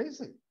 That's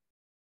crazy.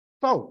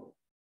 So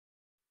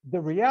the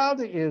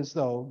reality is,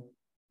 though,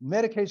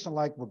 medication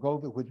like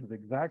Wegovy, which is the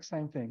exact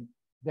same thing,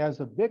 there's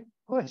a big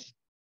push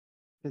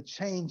to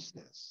change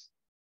this.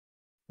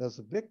 There's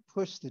a big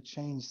push to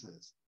change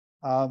this.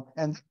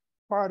 And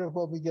part of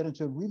what we get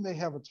into, we may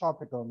have a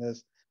topic on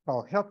this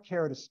called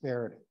healthcare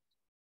disparity.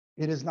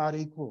 It is not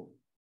equal.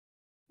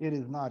 It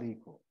is not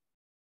equal,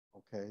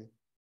 okay?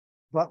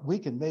 But we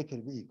can make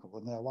it equal,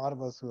 and there are a lot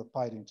of us who are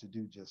fighting to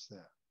do just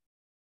that.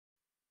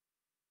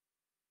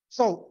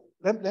 So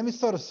let me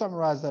sort of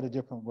summarize that a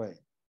different way.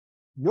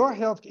 Your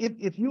health,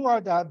 if you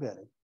are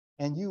diabetic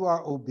and you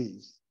are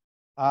obese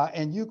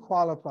and you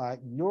qualify,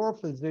 your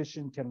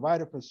physician can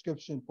write a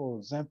prescription for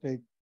Ozempic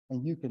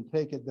and you can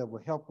take it that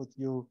will help with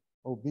your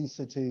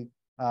obesity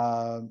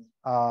and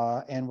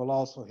will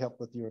also help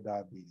with your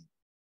diabetes.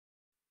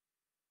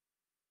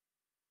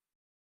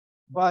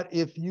 But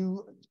if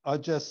you are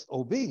just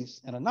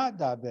obese and are not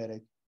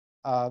diabetic,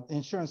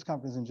 insurance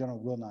companies in general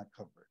will not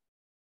cover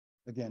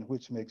it. Again,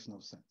 which makes no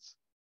sense.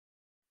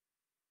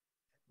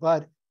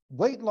 But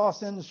weight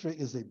loss industry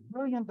is a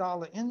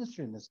billion-dollar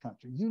industry in this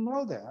country. You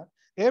know that.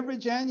 Every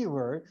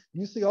January,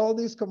 you see all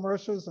these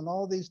commercials and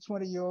all these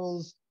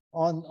 20-year-olds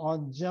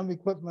on gym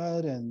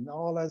equipment and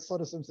all that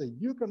sort of stuff. Say,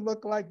 you can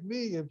look like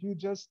me if you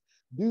just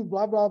do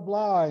blah, blah,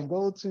 blah, and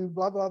go to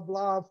blah, blah,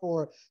 blah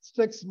for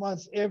 6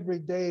 months every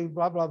day,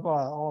 blah, blah,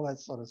 blah, all that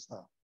sort of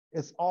stuff.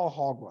 It's all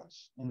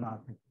hogwash, in my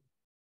opinion,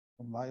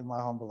 in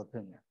my humble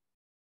opinion.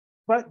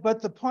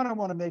 But the point I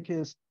want to make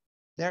is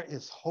there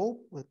is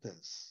hope with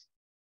this.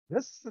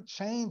 This is a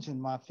change in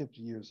my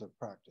 50 years of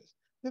practice.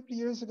 50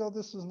 years ago,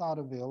 this was not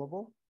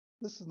available.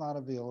 This is not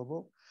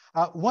available.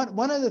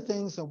 One of the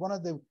things, one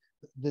of the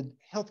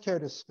healthcare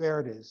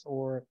disparities,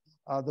 or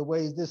the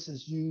way this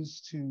is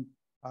used to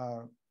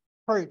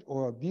hurt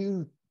or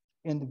abuse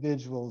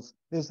individuals,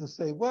 is to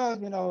say, well,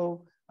 you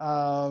know,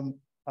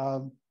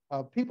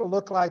 people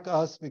look like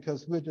us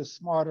because we're just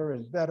smarter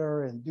and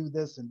better and do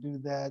this and do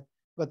that.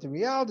 But the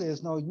reality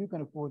is, no, you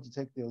can afford to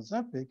take the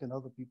Ozempic and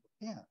other people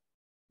can't.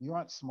 You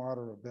aren't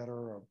smarter or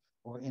better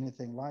or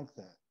anything like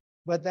that.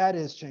 But that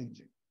is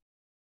changing.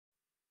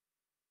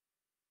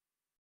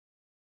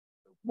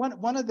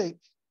 One of the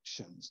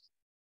actions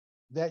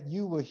that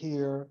you will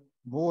hear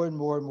more and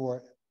more and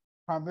more,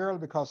 primarily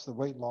because of the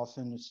weight loss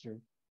industry,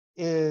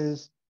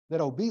 is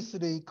that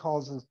obesity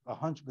causes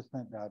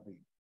 100% diabetes.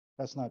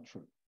 That's not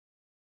true.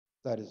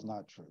 That is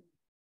not true.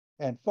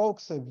 And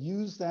folks have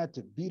used that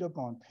to beat up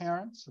on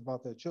parents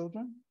about their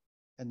children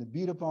and to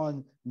beat up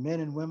on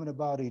men and women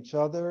about each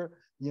other.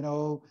 You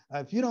know,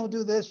 if you don't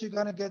do this, you're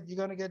gonna get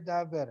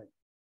diabetic.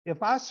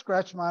 If I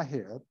scratch my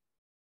head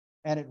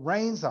and it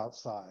rains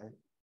outside,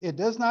 it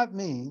does not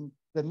mean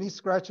that me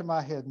scratching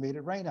my head made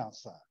it rain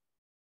outside,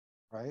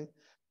 right?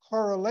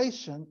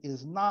 Correlation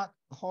is not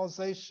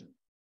causation.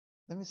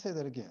 Let me say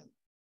that again.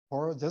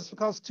 Just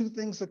because two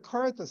things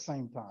occur at the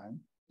same time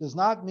does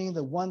not mean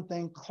that one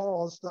thing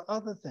caused the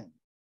other thing.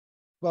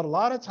 But a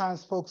lot of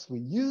times folks will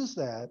use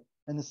that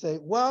and to say,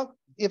 well,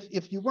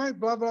 if you weren't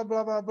blah, blah,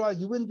 blah, blah, blah,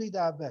 you wouldn't be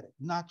diabetic.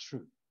 Not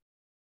true.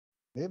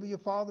 Maybe your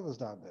father was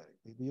diabetic.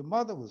 Maybe your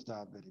mother was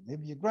diabetic.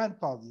 Maybe your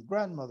grandfather, your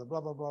grandmother,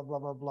 blah, blah, blah, blah,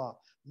 blah, blah.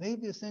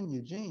 Maybe it's in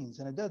your genes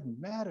and it doesn't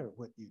matter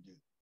what you do,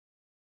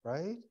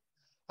 right?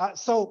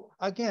 So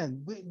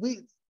again,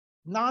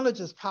 knowledge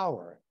is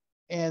power.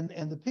 And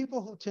the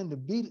people who tend to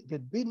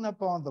get beaten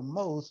up on the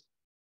most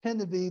tend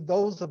to be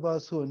those of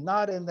us who are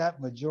not in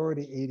that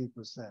majority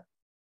 80%,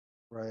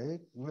 right?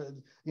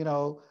 You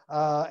know,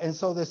 and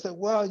so they said,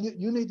 well,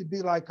 you need to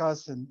be like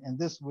us and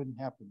this wouldn't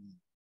happen to you.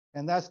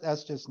 And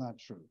that's just not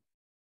true.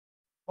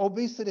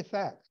 Obesity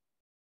fact.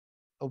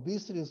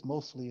 Obesity is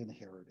mostly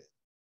inherited.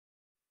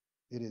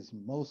 It is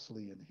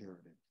mostly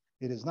inherited.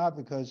 It is not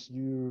because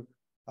you're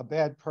a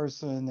bad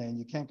person and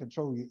you can't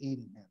control your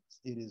eating habits.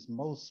 It is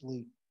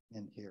mostly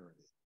inherited.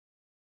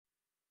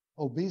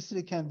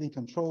 Obesity can be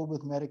controlled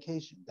with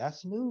medication.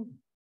 That's new.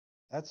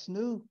 That's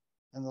new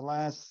in the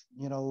last,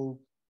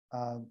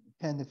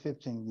 10 to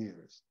 15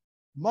 years.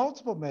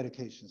 Multiple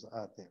medications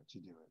are out there to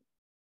do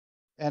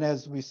it. And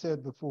as we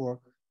said before,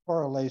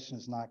 correlation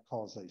is not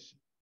causation.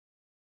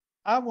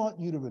 I want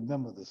you to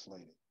remember this,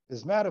 lady.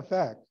 As a matter of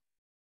fact,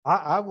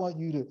 I want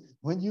you to,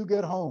 when you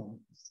get home,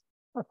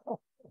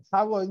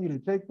 I want you to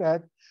take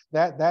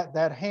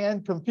that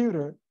hand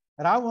computer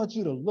and I want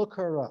you to look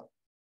her up.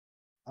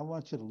 I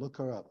want you to look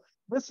her up.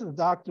 This is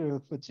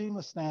Dr.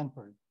 Fatima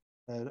Stanford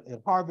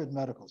at Harvard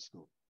Medical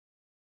School.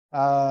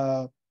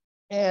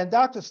 And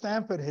Dr.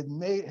 Stanford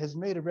has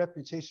made a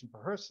reputation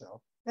for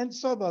herself, and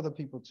some other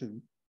people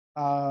too,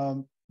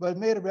 but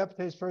made a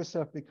reputation for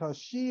herself because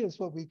she is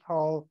what we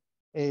call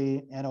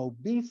an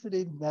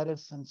obesity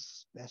medicine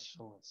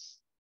specialist.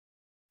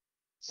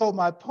 So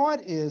my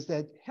point is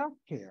that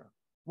healthcare,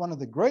 one of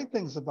the great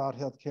things about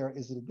healthcare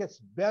is that it gets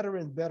better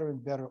and better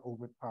and better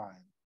over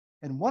time.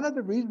 And one of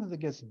the reasons it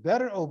gets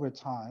better over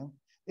time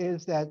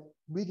is that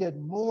we get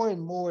more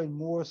and more and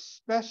more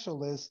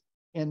specialists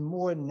in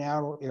more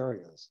narrow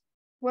areas.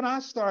 When I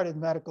started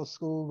medical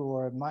school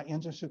or my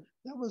internship,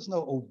 there was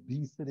no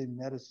obesity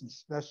medicine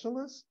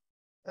specialist.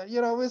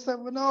 We said,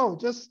 well, no,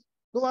 just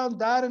go out and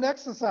diet and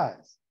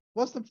exercise.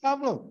 What's the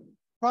problem?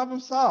 Problem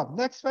solved.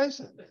 Next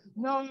patient.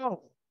 No,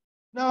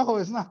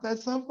 it's not that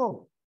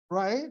simple,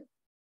 right?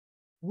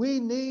 We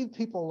need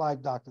people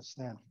like Dr.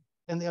 Stanford,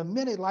 and there are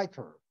many like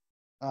her.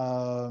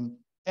 And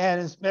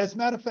as a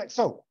matter of fact,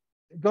 so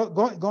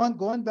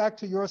going back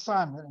to your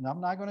assignment, and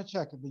I'm not going to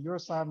check it, but your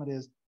assignment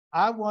is,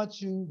 I want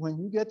you, when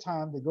you get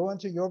time, to go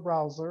into your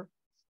browser,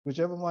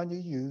 whichever one you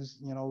use,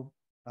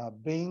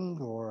 Bing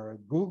or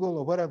Google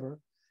or whatever,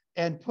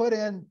 and put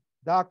in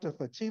Dr.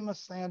 Fatima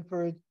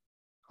Stanford,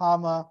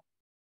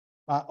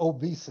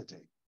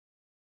 obesity.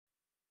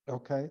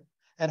 Okay?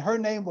 And her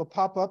name will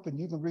pop up and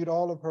you can read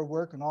all of her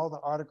work and all the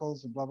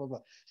articles and blah, blah, blah.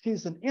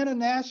 She's an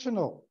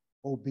international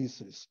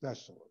obesity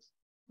specialist,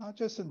 not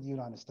just in the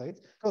United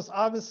States, because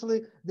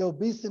obviously the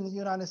obesity in the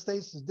United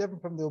States is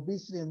different from the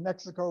obesity in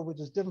Mexico, which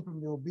is different from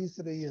the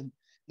obesity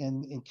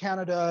in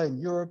Canada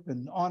and Europe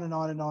and on and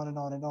on and on and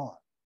on and on,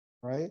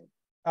 right?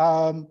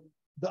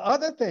 The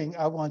other thing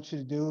I want you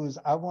to do is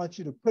I want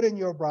you to put in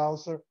your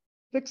browser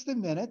 60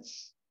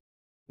 minutes,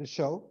 the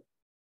show,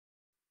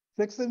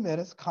 60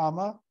 minutes,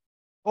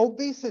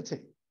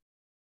 obesity.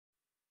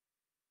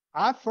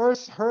 I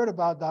first heard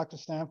about Dr.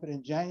 Stanford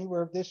in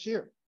January of this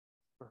year.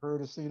 I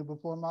heard or seen it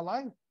before in my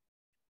life.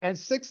 And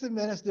 60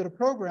 Minutes did a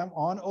program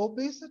on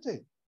obesity.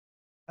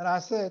 And I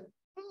said,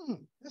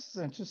 this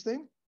is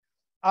interesting.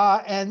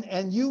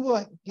 And you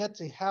will get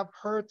to have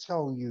her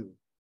tell you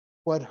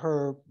what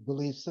her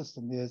belief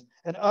system is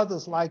and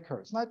others like her.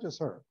 It's not just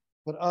her,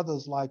 but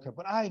others like her.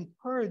 But I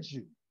encourage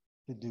you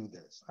to do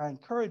this. I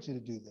encourage you to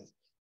do this.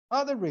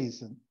 Other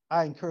reason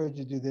I encourage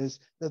you to do this,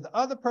 that the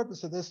other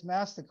purpose of this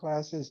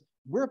masterclass is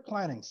we're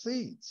planting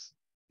seeds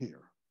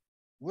here.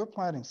 We're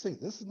planting seeds.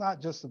 This is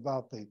not just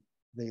about the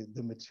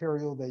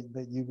material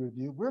that you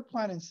review. We're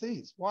planting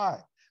seeds. Why?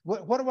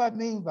 What do I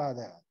mean by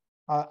that?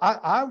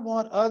 I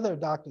want other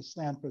Dr.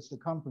 Stanfords to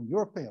come from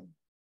your family.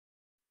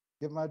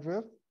 Get my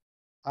drift?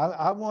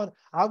 I want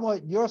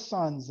your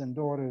sons and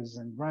daughters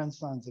and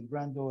grandsons and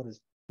granddaughters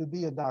to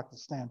be a Dr.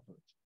 Stanford,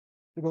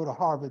 to go to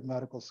Harvard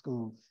Medical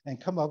School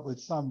and come up with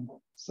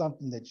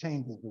something that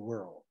changes the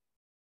world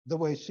the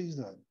way she's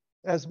done.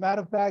 As a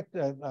matter of fact,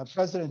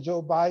 President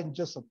Joe Biden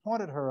just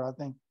appointed her, I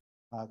think,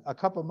 a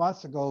couple of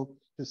months ago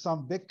to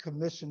some big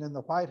commission in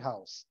the White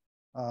House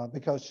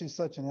because she's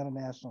such an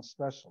international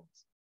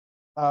specialist.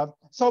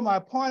 So my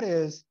point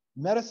is,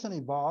 medicine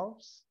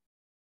evolves.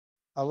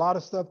 A lot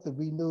of stuff that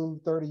we knew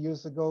 30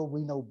 years ago,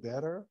 we know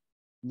better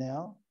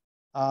now.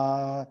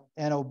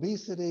 And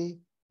obesity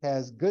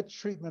has good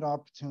treatment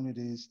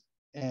opportunities,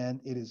 and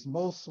it is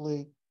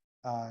mostly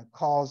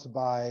caused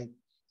by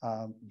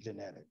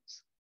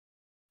genetics.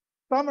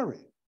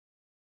 Summary,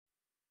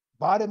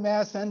 body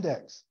mass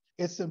index.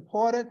 It's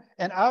important,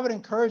 and I would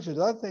encourage you,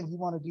 the other thing you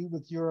want to do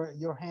with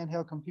your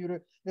handheld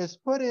computer is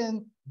put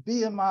in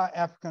BMI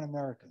African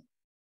American,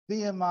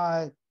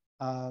 BMI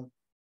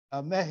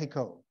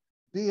Mexico,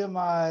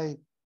 BMI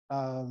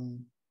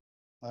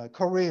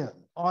Korean,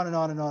 on and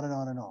on and on and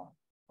on and on,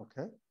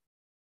 okay?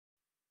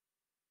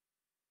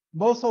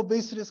 Most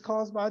obesity is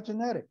caused by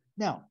genetic.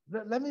 Now,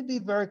 let me be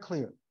very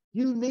clear.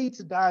 You need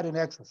to diet and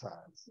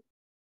exercise.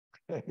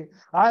 Okay?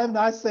 I am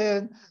not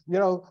saying,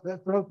 throw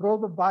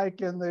the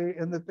bike in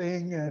the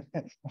thing and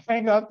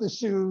hang up the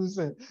shoes.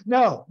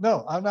 No,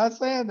 I'm not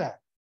saying that.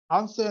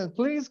 I'm saying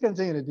please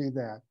continue to do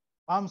that.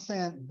 I'm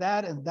saying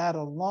that and that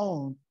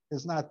alone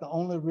is not the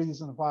only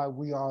reason why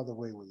we are the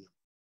way we are.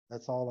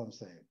 That's all I'm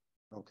saying,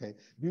 okay?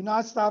 Do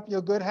not stop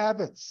your good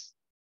habits.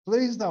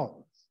 Please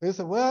don't. They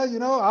said,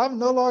 well, I'm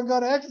no longer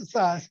going to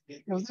exercise.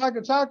 Because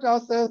Dr. Choctaw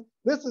says,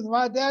 this is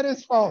my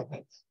daddy's fault.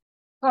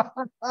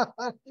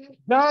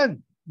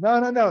 Done.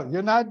 No,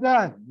 you're not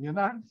done. You're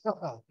not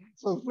done.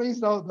 So please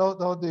don't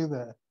do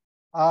that.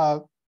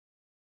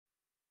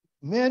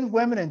 Men,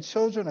 women, and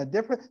children are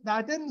different. Now,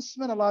 I didn't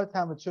spend a lot of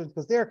time with children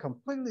because they're a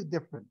completely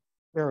different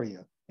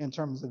area in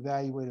terms of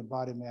evaluating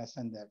body mass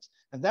index.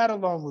 And that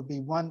alone would be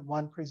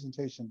one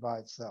presentation by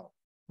itself.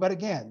 But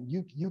again,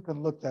 you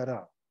can look that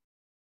up.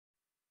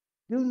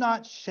 Do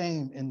not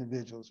shame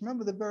individuals.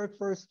 Remember the very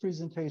first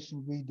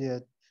presentation we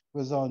did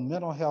was on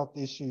mental health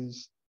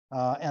issues.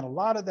 And a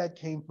lot of that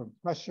came from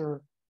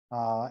pressure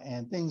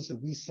and things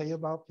that we say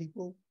about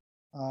people,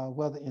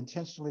 whether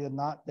intentionally or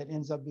not, that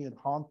ends up being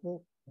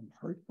harmful and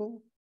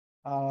hurtful.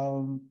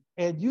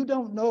 And you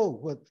don't know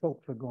what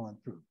folks are going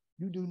through.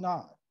 You do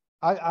not.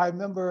 I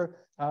remember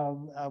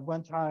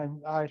one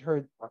time I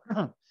heard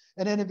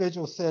an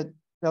individual said,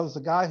 there was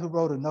a guy who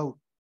wrote a note,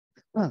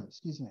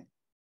 excuse me,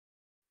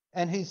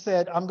 and he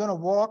said, I'm going to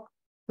walk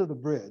to the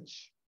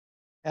bridge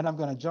and I'm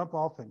going to jump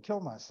off and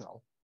kill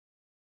myself.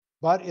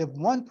 But if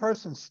one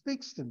person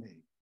speaks to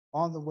me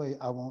on the way,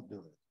 I won't do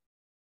it.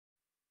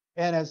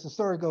 And as the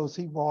story goes,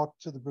 he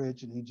walked to the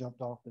bridge and he jumped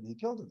off and he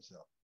killed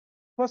himself.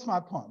 What's my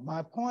point?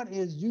 My point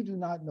is you do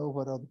not know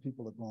what other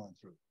people are going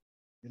through.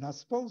 You're not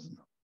supposed to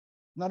know.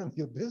 None of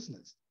your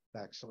business,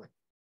 actually.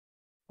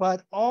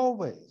 But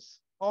always,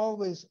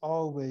 always,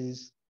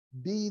 always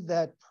be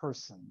that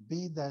person,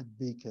 be that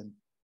beacon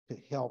to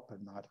help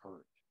and not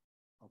hurt,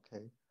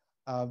 okay?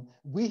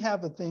 We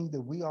have a thing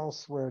that we all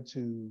swear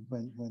to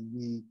when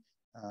we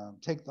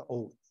take the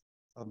oath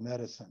of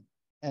medicine,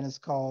 and it's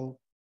called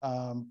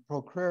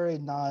procrere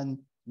non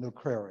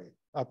nocere,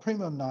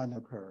 primum non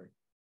nocere.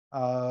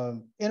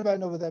 Anybody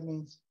know what that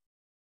means?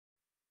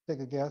 Take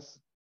a guess.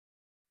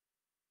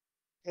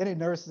 Any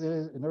nurse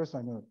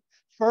might know.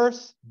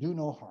 First, do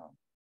no harm.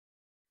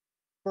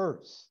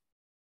 First,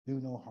 do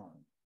no harm.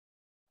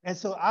 And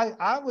so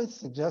I would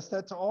suggest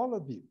that to all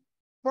of you.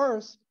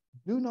 First,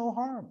 do no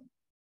harm.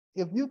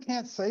 If you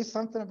can't say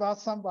something about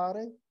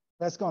somebody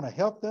that's going to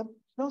help them,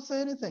 don't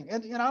say anything.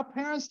 And our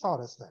parents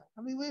taught us that.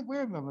 I mean, we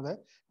remember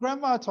that.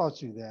 Grandma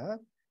taught you that.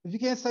 If you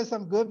can't say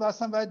something good about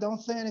somebody,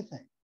 don't say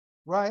anything.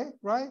 Right?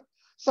 Right?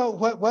 So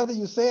whether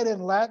you say it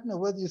in Latin or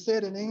whether you say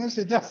it in English,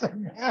 it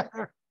doesn't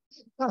matter.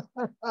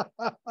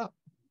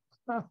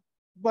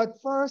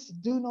 But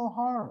first, do no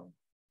harm.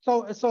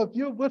 So if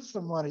you're with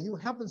someone, or you're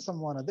helping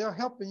someone, or they're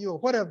helping you, or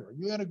whatever,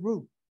 you're in a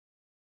group,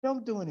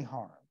 don't do any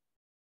harm.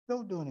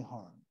 Don't do any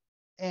harm.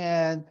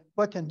 And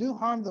what can do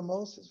harm the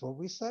most is what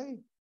we say.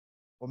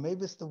 Or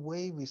maybe it's the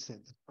way we say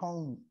it, the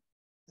tone,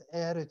 the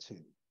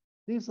attitude.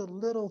 These are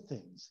little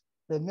things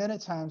that many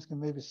times can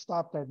maybe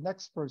stop that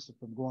next person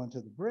from going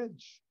to the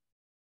bridge.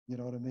 You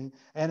know what I mean?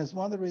 And it's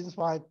one of the reasons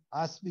why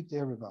I speak to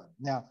everybody.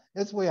 Now,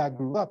 it's the way I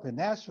grew up in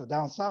Nashville,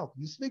 down south.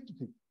 You speak to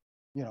people.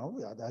 You know,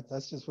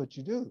 that's just what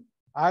you do.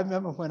 I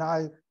remember when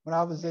I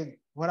was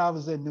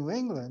in New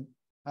England,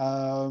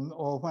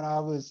 or when I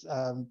was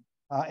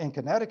in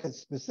Connecticut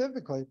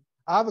specifically,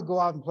 I would go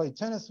out and play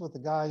tennis with a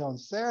guy on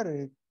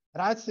Saturday,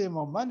 and I'd see him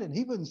on Monday, and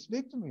he wouldn't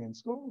speak to me in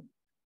school.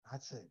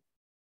 I'd say,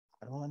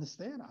 I don't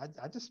understand.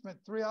 I just spent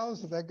 3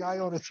 hours with that guy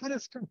on a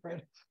tennis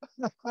court.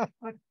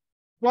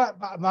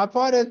 But my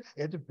point is,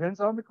 it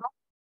depends on the coach.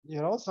 You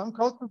know, some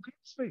coaches can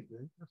speak.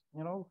 They just,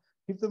 you know,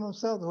 keep them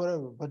themselves or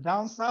whatever. But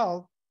down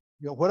south,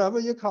 you know, whatever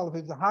you call it,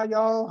 people say, hi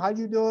y'all, how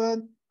you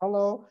doing?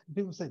 Hello. And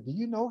people say, do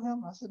you know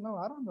him? I said, no,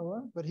 I don't know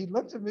him. But he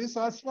looked at me,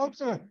 so I spoke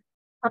to him.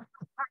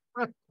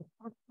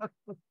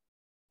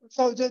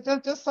 So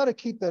just sort of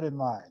keep that in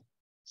mind.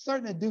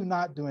 Certainly do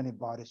not do any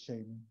body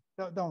shaming.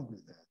 Don't do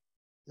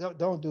that.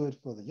 Don't do it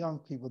for the young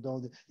people.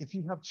 If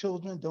you have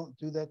children, don't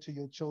do that to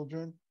your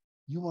children.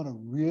 You want to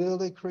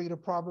really create a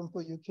problem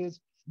for your kids,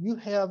 you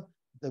have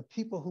the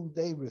people who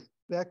they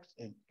respect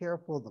and care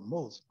for the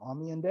most,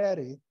 mommy and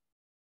daddy,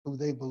 who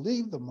they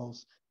believe the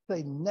most,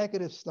 say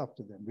negative stuff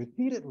to them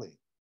repeatedly,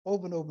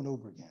 over and over and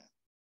over again.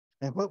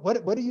 And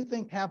what do you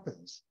think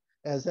happens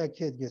as that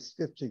kid gets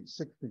 15,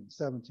 16,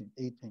 17,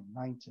 18,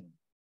 19?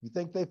 You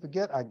think they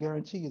forget? I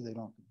guarantee you they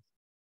don't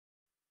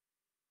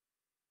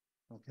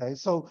forget. Okay,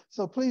 so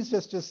please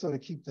just sort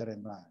of keep that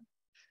in mind.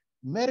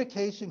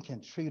 Medication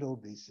can treat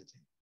obesity.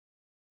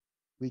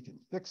 We can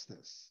fix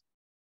this.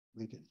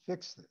 We can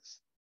fix this.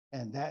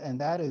 And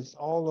that is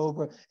all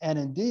over. And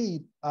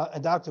indeed,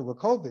 Dr.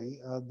 Wakobi,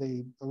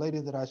 the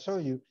lady that I show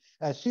you,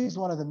 she's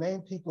one of the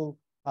main people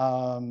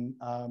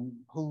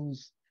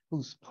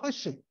who's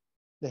pushing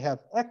to have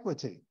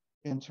equity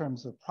in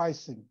terms of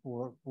pricing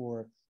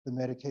for the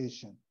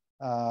medication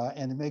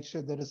and to make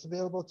sure that it's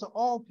available to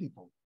all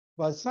people.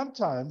 But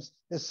sometimes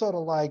it's sort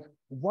of like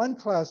one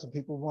class of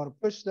people want to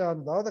push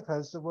down the other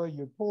class, so well,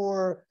 you're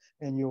poor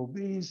and you're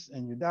obese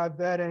and you're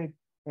diabetic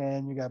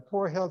and you got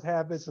poor health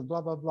habits and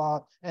blah, blah,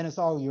 blah, and it's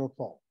all your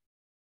fault.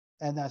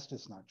 And that's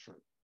just not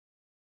true.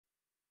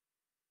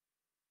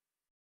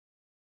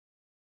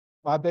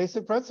 5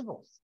 basic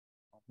principles,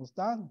 almost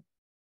done.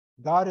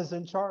 God is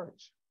in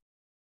charge.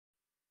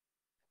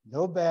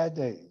 No bad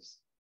days.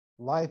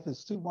 Life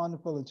is too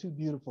wonderful and too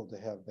beautiful to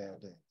have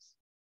bad days.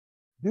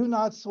 Do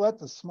not sweat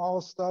the small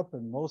stuff,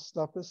 and most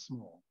stuff is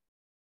small.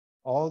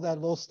 All that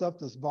little stuff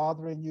that's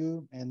bothering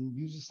you, and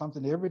usually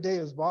something every day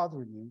is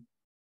bothering you,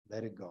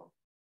 let it go.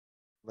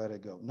 Let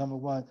it go. Number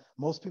one,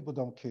 most people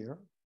don't care.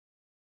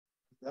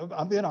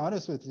 I'm being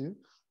honest with you,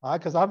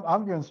 because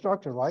I'm your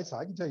instructor, right? So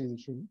I can tell you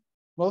the truth.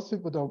 Most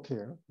people don't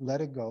care.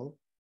 Let it go.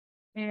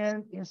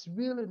 And it's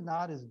really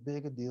not as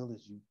big a deal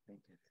as you think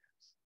it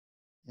is.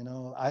 You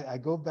know, I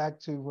go back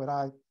to when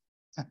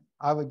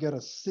I would get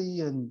a C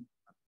in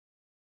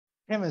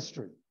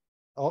chemistry.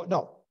 Oh,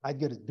 no, I'd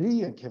get a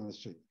D in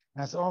chemistry.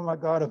 And I said, oh my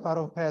God, if I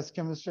don't pass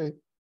chemistry,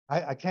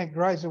 I can't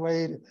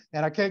graduate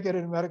and I can't get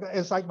into medical.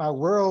 It's like my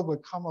world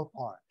would come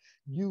apart.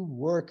 You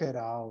work it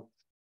out,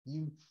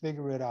 you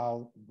figure it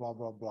out, blah,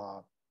 blah,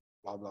 blah,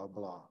 blah, blah,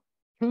 blah.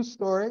 True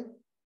story.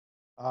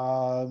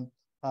 The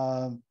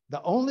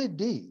only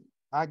D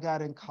I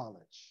got in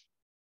college,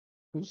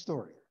 true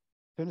story,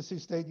 Tennessee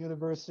State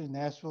University,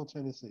 Nashville,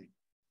 Tennessee.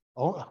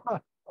 Oh,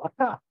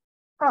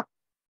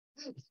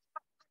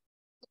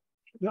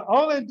 the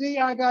only D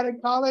I got in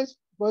college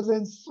was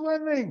in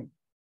swimming.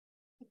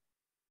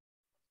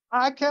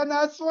 I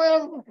cannot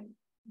swim.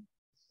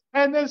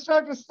 And the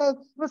instructor said,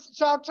 Mr.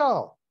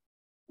 Choctaw,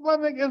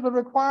 swimming is a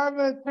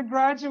requirement to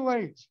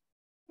graduate.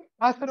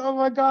 I said, oh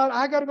my God,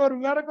 I got to go to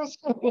medical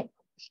school.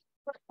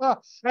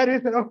 And he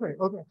said, okay.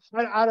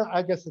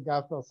 I guess the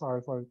guy felt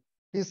sorry for him.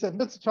 He said,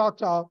 Mr.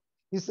 Choctaw,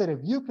 he said, if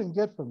you can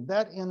get from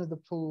that end of the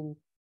pool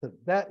to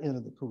that end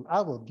of the pool,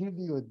 I will give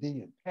you a D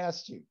and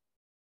pass you.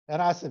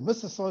 And I said,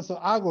 Mr. So-and-so,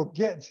 I will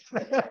get.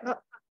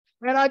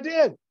 And I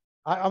did.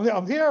 I'm here.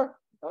 I'm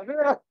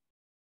here.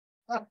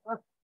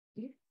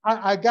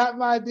 I got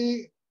my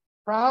D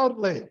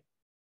proudly.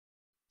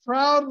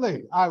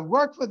 Proudly. I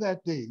worked for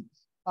that D.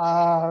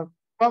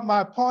 But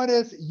my point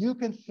is, you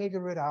can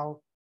figure it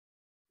out.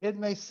 It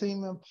may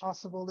seem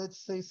impossible. It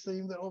may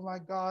seem that, oh my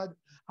God,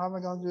 how am I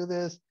going to do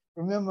this?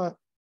 Remember,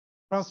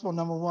 principle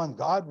number one,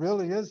 God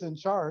really is in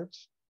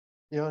charge.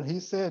 You know, and he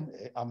said,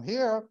 I'm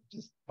here.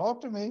 Just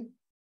talk to me.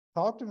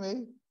 Talk to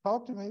me.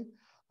 Talk to me.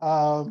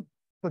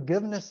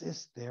 Forgiveness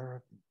is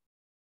therapy.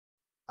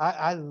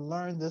 I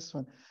learned this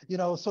one. You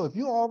know, so if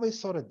you're always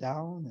sort of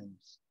down and,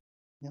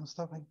 you know,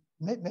 stuff like,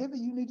 maybe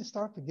you need to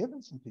start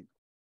forgiving some people.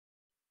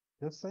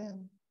 Just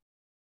saying.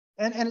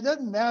 And it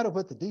doesn't matter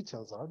what the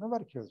details are.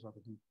 Nobody cares about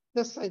the details.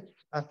 Just say,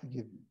 I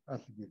forgive you. I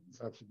forgive you.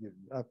 I forgive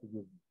you. I forgive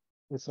you.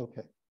 It's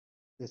okay.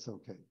 It's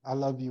okay. I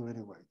love you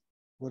anyway.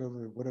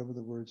 Whatever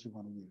the words you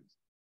want to use.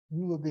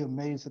 You will be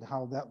amazed at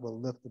how that will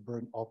lift the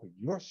burden off of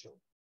your shoulder.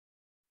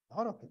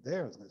 Not off of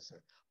theirs,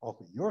 necessarily,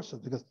 off of your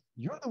shoulder, because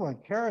you're the one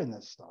carrying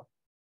this stuff,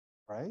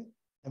 right?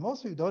 And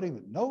most people don't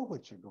even know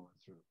what you're going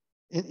through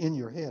in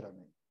your head. I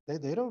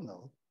mean, they don't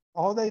know.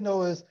 All they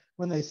know is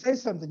when they say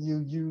something,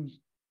 you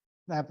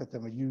snap at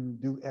them or you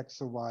do X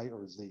or Y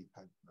or Z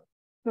type of stuff.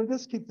 So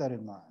just keep that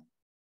in mind.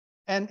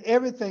 And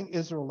everything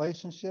is a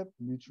relationship,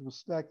 mutual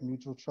respect,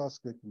 mutual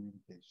trust, good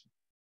communication.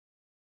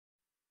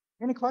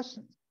 Any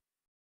questions?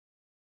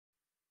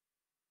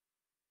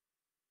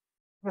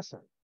 Yes,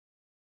 sir.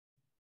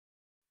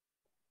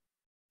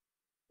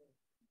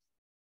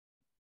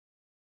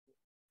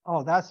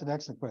 Oh, that's an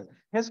excellent question.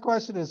 His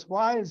question is,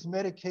 why is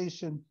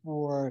medication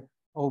for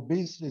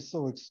obesity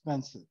so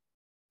expensive?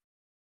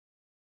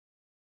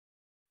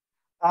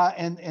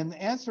 And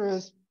the answer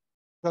is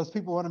because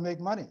people want to make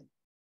money.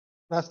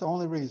 That's the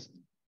only reason.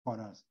 Quite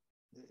honestly.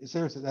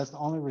 Seriously, that's the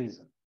only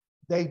reason.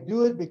 They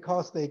do it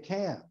because they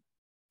can.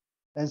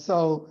 And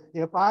so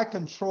if I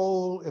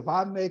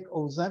make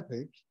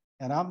Ozempic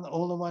and I'm the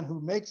only one who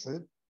makes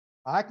it,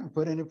 I can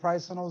put any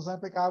price on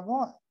Ozempic I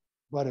want.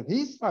 But if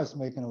he starts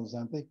making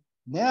Ozempic,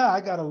 now I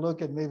got to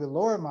look at maybe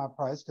lower my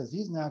price because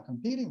he's now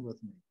competing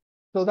with me.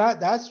 So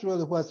that's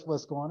really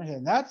what's going on here.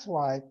 And that's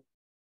why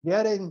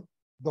getting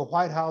the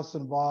White House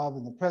involved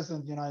and the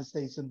President of the United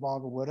States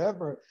involved or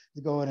whatever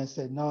to go in and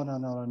say,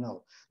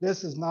 no.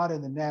 This is not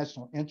in the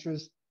national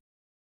interest.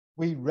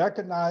 We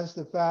recognize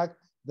the fact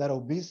that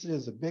obesity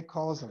is a big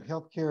cause of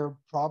healthcare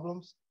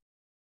problems.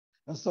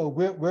 And so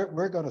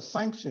we're going to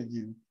sanction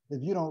you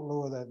if you don't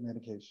lower that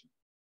medication.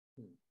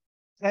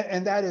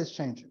 And that is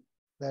changing.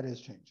 That is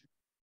changing.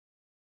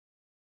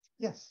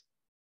 Yes.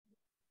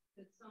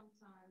 That sometimes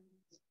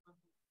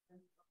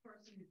a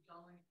person is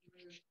going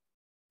through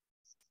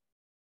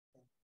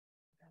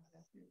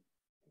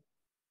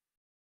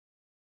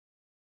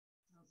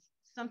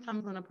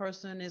sometimes when a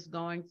person is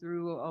going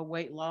through a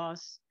weight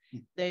loss,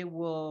 they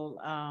will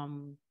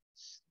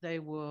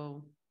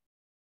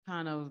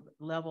kind of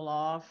level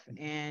off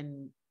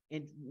and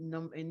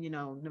you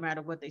know, no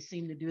matter what they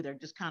seem to do, they're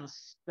just kind of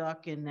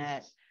stuck in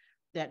that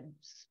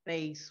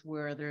space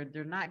where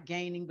they're not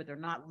gaining, but they're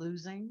not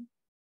losing.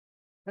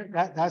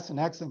 That's an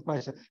excellent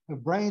question. The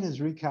brain is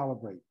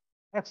recalibrating.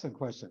 Excellent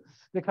question.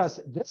 Because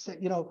this,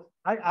 you know,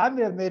 I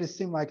may have made it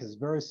seem like it's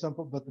very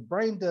simple, but the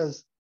brain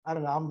does, I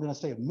don't know, I'm going to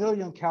say 1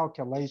 million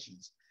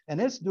calculations.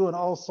 And it's doing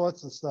all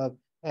sorts of stuff.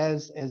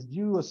 As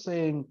you were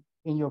saying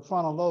in your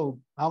frontal lobe,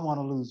 I want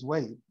to lose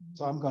weight,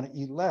 so I'm going to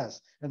eat less.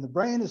 And the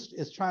brain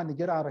is trying to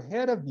get out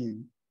ahead of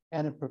you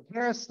and it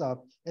prepares stuff.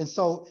 And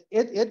so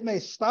it may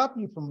stop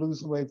you from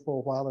losing weight for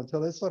a while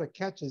until it sort of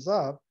catches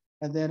up.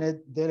 and then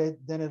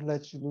it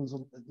lets you lose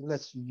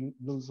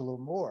a little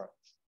more.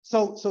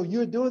 So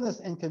you're doing this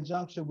in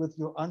conjunction with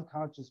your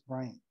unconscious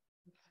brain,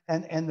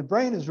 and the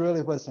brain is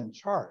really what's in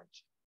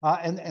charge.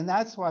 And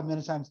that's why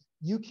many times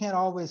you can't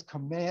always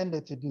command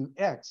it to do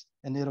X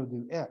and it'll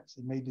do X.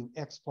 It may do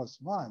X plus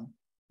one,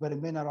 but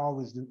it may not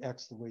always do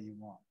X the way you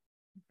want.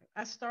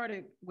 I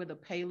started with a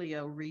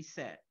paleo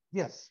reset.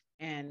 Yes.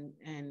 And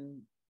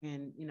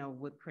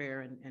with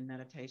prayer and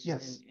meditation,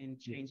 yes. and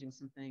changing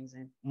some things,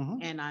 mm-hmm.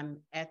 and I'm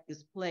at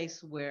this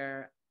place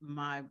where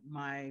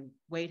my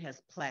weight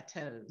has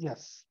plateaued.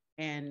 Yes.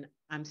 And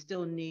I'm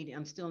still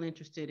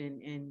interested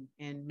in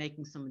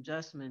making some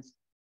adjustments.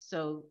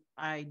 So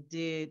I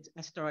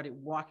started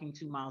walking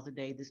 2 miles a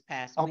day this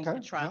past week to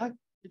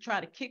try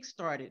to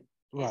kickstart it.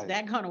 Is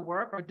that going to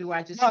work, or do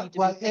I just need to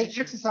be patient?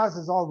 Exercise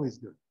is always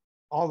good.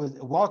 Always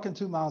walking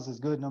 2 miles is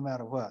good no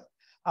matter what.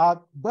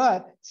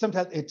 But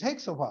sometimes it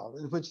takes a while,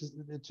 which is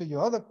to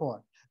your other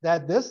point,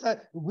 that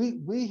we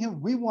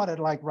want it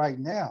like right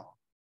now.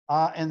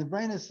 And the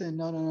brain is saying,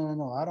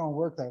 no, I don't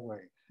work that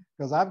way,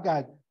 because I've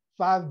got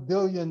 5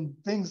 billion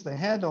things to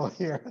handle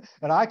here,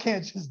 and I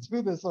can't just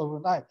do this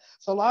overnight.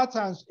 So a lot of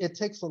times it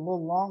takes a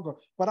little longer,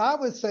 but I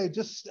would say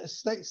just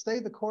stay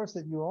the course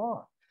that you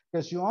are,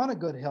 because you're on a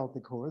good,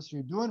 healthy course.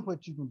 You're doing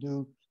what you can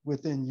do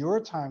within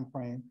your time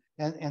frame.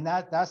 And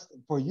that's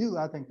for you,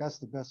 I think that's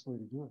the best way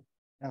to do it.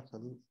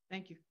 Absolutely.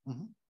 Thank you.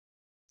 Mm-hmm.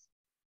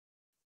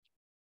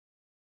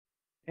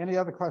 Any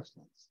other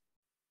questions?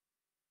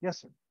 Yes,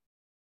 sir.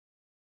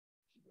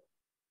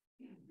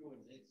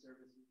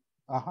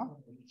 Uh-huh.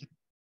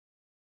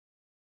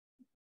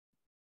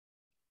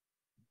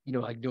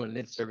 Like doing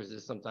lit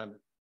services, sometimes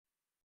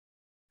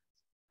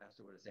that's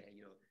what it's saying,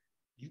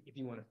 if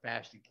you want to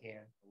fast, you can,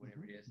 or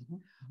whatever it is. Mm-hmm.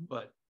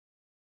 But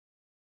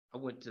I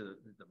went to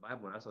the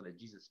Bible and I saw that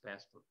Jesus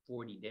fasted for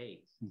 40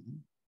 days. Mm-hmm.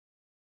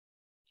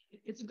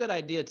 It's a good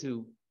idea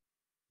to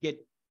get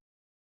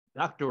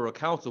doctoral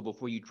counsel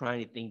before you try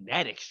anything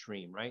that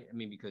extreme, right? I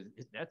mean, because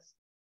I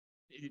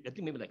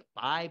think maybe like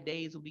 5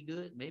 days will be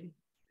good, maybe.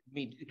 I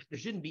mean, there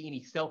shouldn't be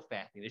any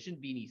self-fasting. There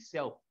shouldn't be any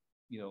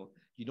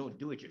you don't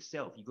do it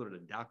yourself. You go to the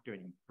doctor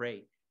and you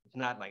pray. It's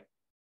not like,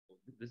 oh,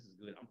 this is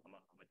good. I'm going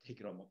to take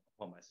it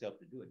upon myself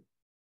to do it.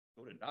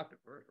 Go to the doctor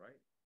first, right?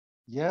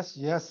 Yes,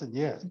 and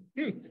yes.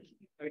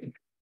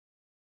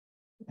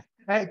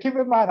 Hey, keep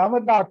in mind, I'm a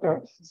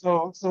doctor.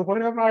 So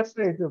whatever I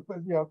say, keep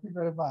it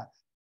in mind.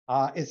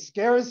 It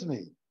scares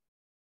me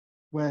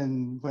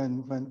when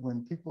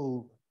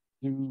people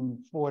do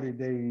 40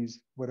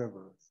 days,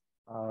 whatever.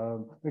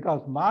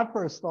 Because my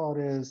first thought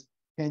is,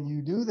 can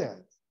you do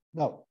that?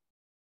 No.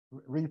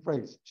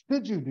 Rephrase,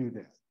 should you do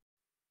that?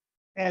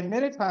 And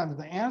many times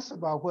the answer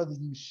about whether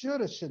you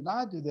should or should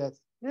not do that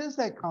is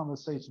that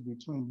conversation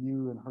between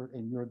you and her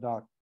and your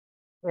doctor.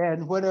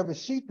 And whatever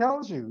she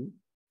tells you,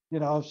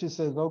 if she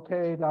says,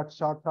 okay, Dr.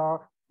 Choctaw,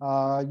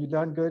 you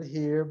done good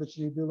here, but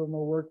you do a little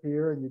more work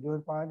here and you're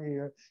doing fine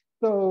here.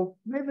 So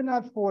maybe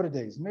not 40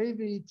 days,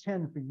 maybe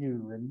 10 for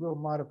you, and we'll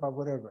modify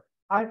whatever.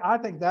 I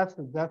think that's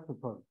the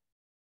approach.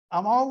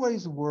 I'm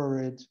always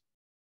worried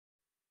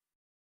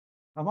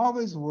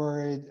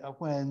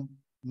when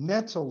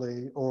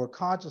mentally or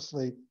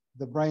consciously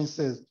the brain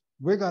says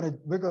we're gonna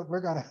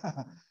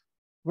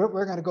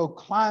go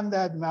climb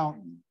that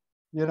mountain,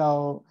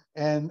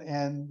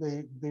 and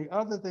the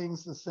other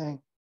things are saying,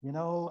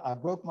 I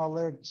broke my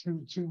leg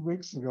two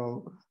weeks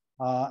ago,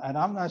 and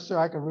I'm not sure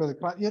I can really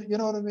climb. You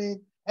know what I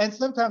mean? And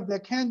sometimes there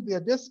can be a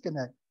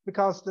disconnect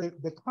because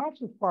the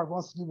conscious part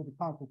wants to do what the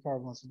conscious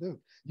part wants to do.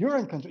 You're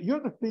in control.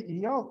 You're the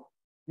CEO.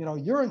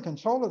 You're in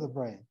control of the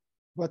brain.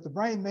 But the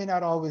brain may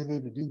not always be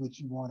able to do what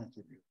you want it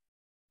to do.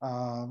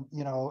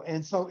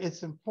 And so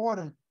it's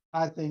important,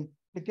 I think,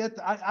 to get,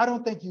 I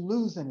don't think you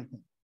lose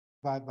anything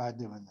by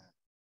doing that.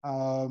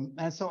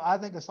 And so I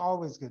think it's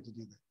always good to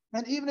do that.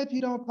 And even if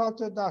you don't talk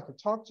to a doctor,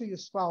 talk to your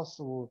spouse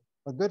or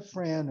a good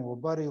friend or a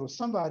buddy or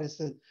somebody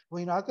says,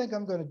 well, I think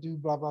I'm going to do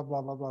blah, blah,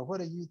 blah, blah, blah. What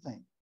do you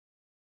think?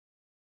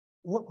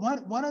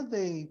 One of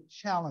the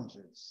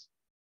challenges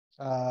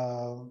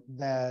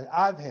that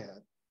I've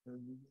had,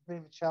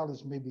 maybe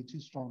challenge may be too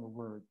strong a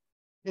word,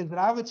 is that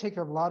I would take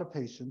a lot of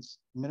patients,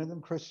 many of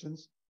them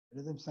Christians,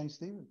 many of them St.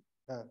 Stephen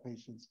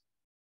patients,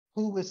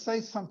 who would say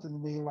something to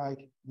me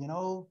like,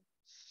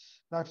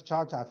 Dr.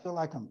 Choctaw, I feel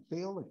like I'm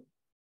failing.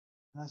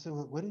 And I said,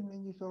 well, what do you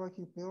mean you feel like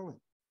you're failing?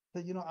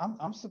 He said,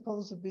 I'm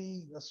supposed to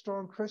be a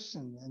strong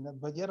Christian,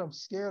 but yet I'm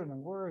scared and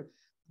I'm worried.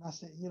 And I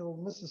said,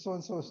 Mr.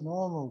 So-and-so, it's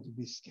normal to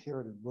be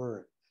scared and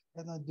worried. It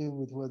has nothing to do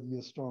with whether you're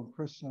a strong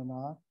Christian or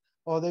not.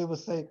 Or they would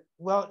say,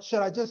 well,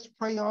 should I just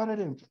pray on it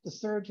and put the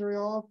surgery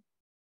off?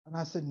 And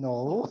I said,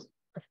 no.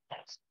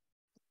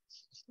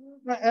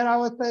 And I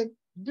would say,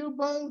 do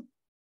both.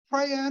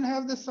 Pray and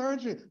have the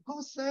surgery.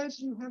 Who says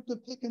you have to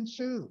pick and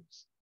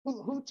choose?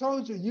 Who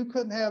told you you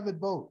couldn't have it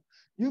both?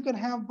 You can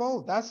have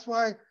both. That's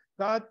why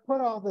God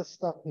put all this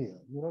stuff here.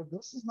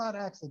 This is not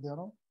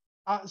accidental.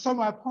 So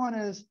my point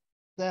is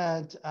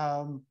that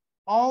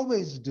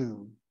always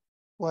do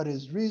what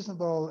is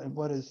reasonable and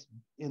what is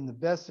in the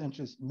best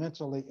interest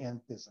mentally and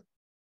physically.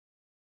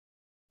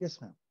 Yes,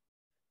 ma'am.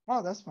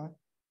 Oh, that's fine.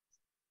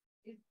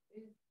 It,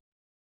 it,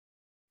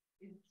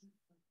 it,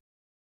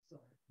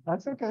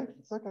 That's okay.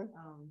 It's okay.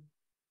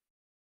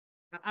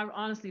 I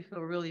honestly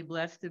feel really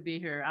blessed to be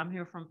here. I'm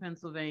here from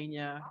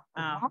Pennsylvania.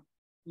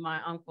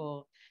 My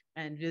uncle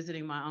and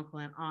visiting my uncle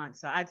and aunt.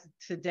 So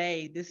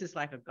today, this is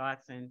like a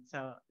godsend.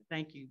 So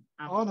thank you.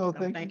 Oh, no, I'm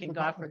thank you thanking for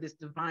God coming. for this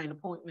divine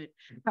appointment.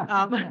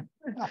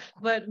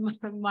 But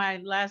my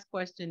last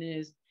question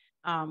is,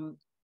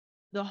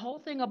 the whole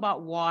thing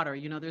about water,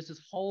 there's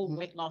this whole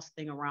weight loss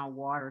thing around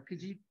water.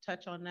 Could you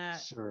touch on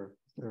that? Sure,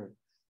 sure.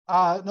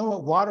 No,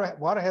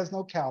 water has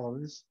no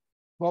calories,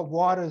 but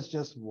water is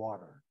just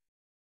water.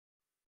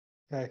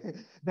 Okay,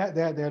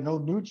 there are no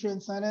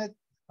nutrients in it.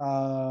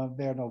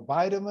 There are no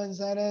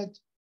vitamins in it,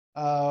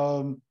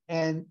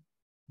 and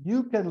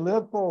you can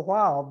live for a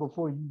while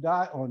before you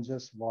die on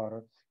just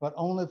water, but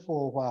only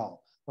for a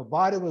while. The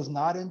body was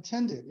not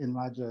intended, in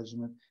my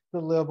judgment, to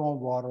live on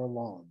water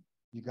alone.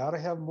 You got to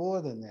have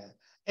more than that,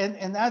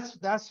 and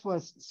that's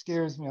what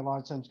scares me a lot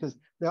of times, because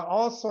there are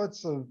all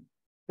sorts of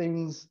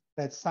things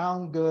that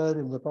sound good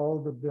and with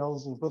all the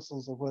bells and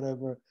whistles or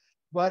whatever,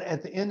 but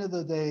at the end of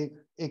the day,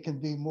 it can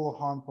be more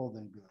harmful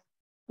than good.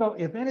 So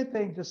if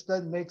anything just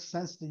doesn't make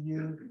sense to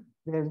you,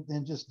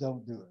 then just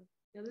don't do it.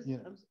 Yeah,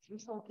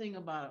 this whole thing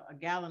about a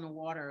gallon of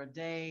water a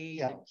day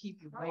Yeah. to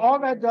keep you weight. All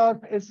that does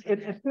is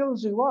it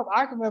fills you up.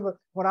 I can remember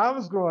when I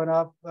was growing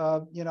up,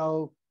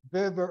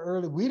 very, very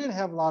early, we didn't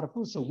have a lot of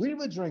food, so we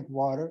would drink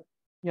water.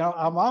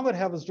 Our mom would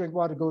have us drink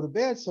water to go to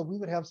bed, so we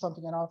would have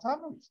something in our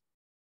tummies.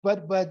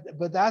 But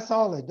that's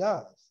all it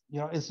does.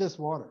 It's just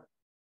water.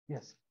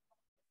 Yes.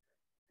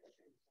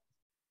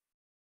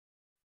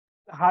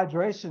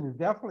 Hydration is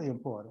definitely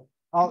important.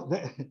 Oh,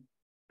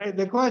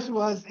 the question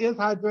was, is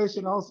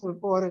hydration also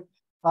important?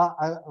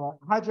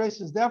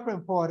 Hydration is definitely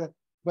important,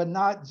 but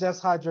not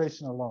just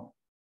hydration alone.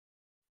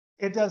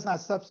 It does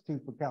not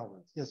substitute for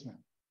calories. Yes, ma'am.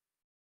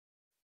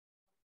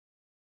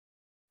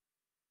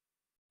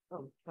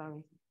 Oh,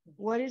 sorry.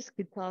 What is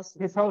ketosis?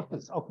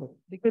 Ketosis, okay.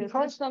 Because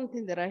that's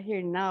something that I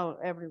hear now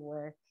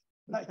everywhere.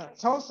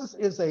 Ketosis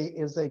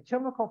is a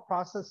chemical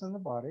process in the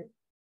body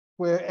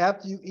where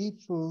after you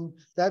eat food,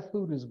 that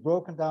food is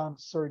broken down a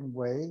certain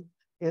way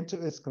into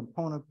its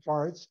component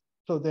parts,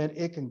 so then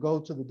it can go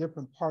to the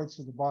different parts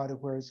of the body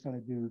where it's going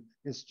to do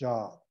its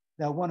job.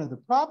 Now, one of the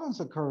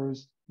problems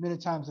occurs many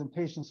times in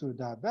patients who are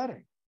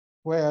diabetic,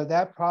 where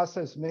that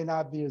process may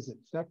not be as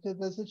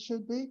effective as it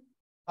should be,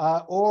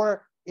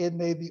 or it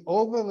may be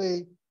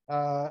overly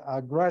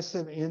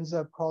aggressive, ends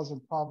up causing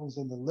problems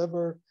in the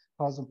liver,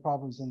 causing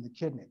problems in the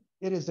kidney.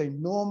 It is a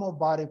normal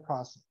body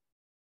process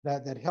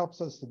that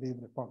helps us to be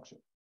able to function.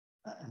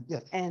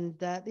 Yes. And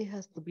that it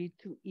has to be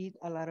to eat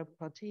a lot of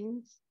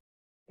proteins.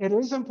 It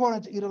is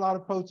important to eat a lot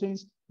of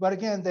proteins, but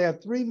again, there are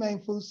three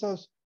main food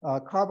sources: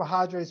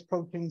 carbohydrates,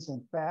 proteins,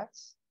 and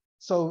fats.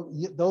 So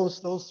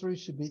those three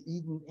should be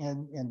eaten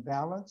in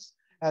balance,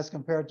 as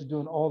compared to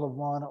doing all of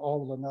one,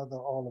 all of another,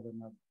 all of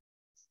another.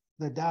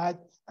 The diet,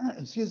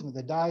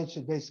 the diet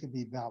should basically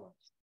be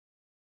balanced.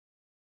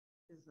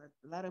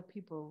 A lot of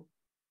people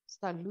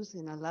start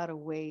losing a lot of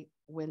weight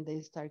when they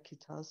start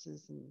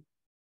ketosis. And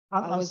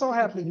I'm so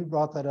happy you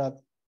brought that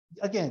up.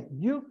 Again,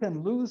 you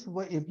can lose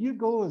weight if you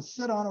go and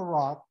sit on a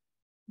rock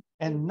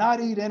and not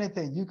eat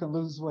anything. You can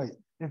lose weight.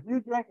 If you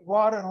drink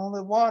water and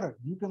only water,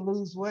 you can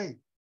lose weight.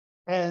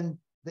 And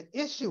the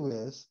issue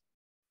is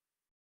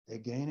they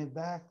gain it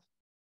back.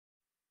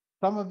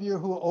 Some of you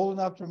who are old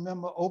enough to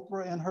remember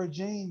Oprah and her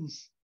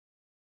jeans.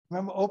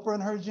 Remember Oprah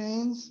and her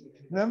jeans?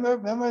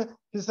 Remember,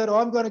 she said, "Oh,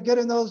 I'm going to get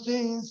in those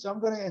jeans.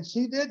 And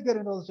she did get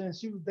in those jeans.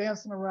 She was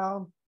dancing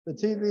around the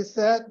TV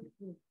set,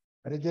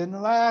 but it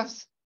didn't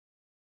last.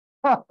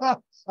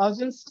 I'll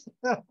just,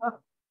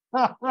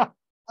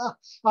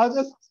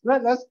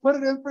 let's put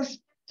it in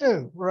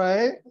perspective,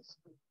 right?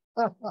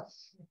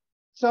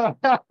 So,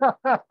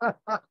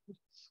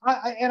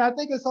 and I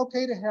think it's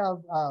okay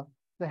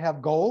to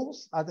have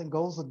goals. I think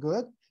goals are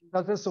good.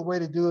 That's just a way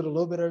to do it a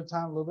little bit at a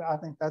time, a little bit. I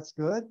think that's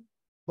good.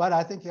 But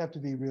I think you have to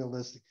be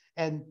realistic.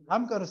 And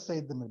I'm going to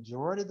say the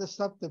majority of the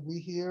stuff that we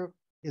hear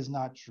is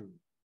not true.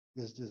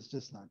 It's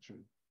just not true.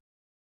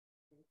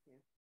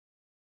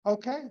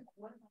 Okay.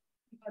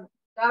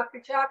 Dr.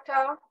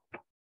 Choctaw?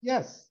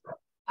 Yes.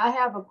 I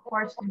have a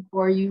question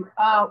for you.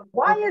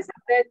 Why is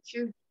it that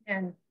you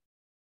can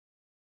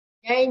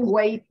gain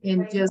weight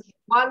in just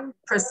one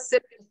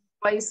specific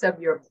place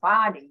of your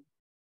body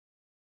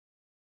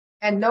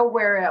and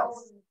nowhere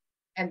else?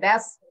 And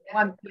that's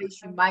one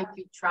place you might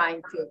be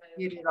trying to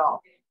get it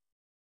off.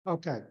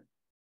 Okay.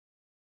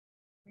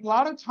 A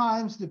lot of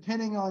times,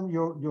 depending on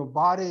your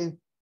body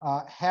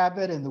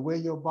habit and the way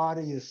your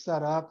body is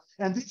set up,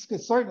 and this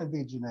could certainly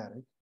be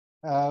genetic,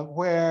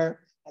 where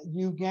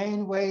you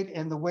gain weight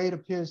and the weight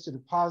appears to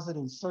deposit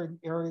in certain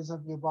areas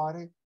of your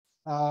body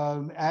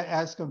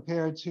as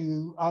compared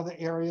to other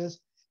areas.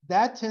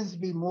 That tends to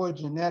be more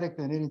genetic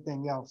than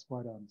anything else,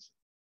 quite honestly.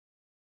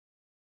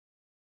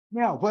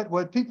 Now,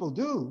 what people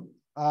do,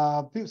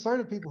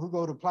 certain people who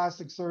go to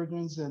plastic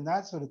surgeons and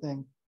that sort of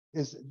thing,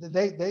 is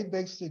they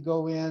basically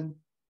go in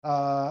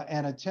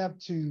and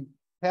attempt to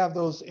have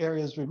those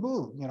areas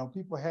removed. You know,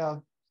 people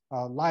have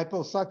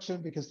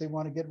liposuction because they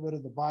want to get rid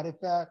of the body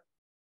fat.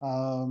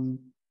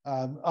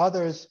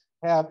 Others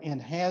have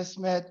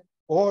enhancement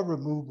or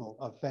removal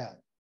of fat.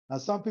 Now,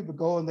 some people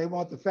go and they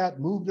want the fat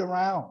moved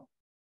around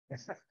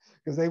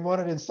because they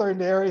want it in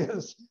certain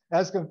areas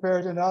as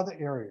compared to in other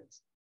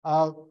areas.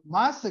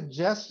 My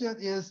suggestion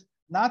is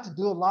not to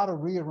do a lot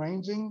of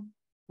rearranging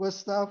with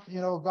stuff.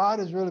 You know, God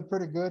is really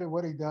pretty good at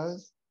what he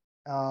does.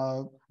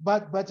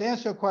 But to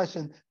answer your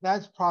question,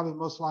 that's probably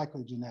most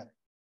likely genetic.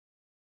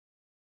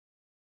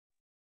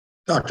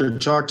 Dr.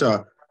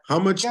 Choctaw, how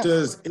much Yes.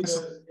 does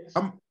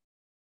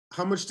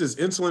how much does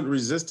insulin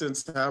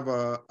resistance have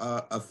a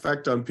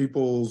effect on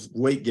people's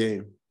weight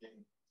gain?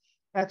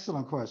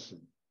 Excellent question.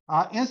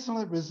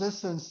 Insulin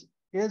resistance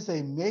is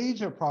a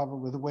major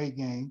problem with weight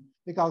gain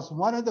because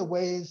one of the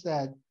ways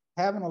that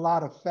having a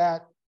lot of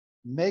fat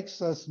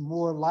makes us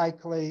more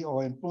likely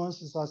or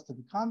influences us to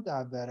become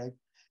diabetic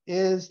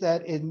is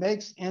that it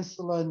makes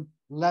insulin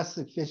less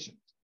efficient.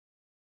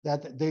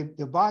 That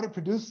the body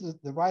produces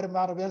the right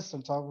amount of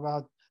insulin, talk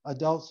about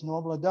adults,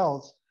 normal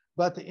adults,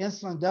 but the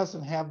insulin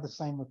doesn't have the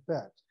same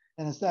effect.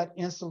 And it's that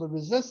insulin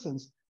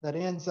resistance that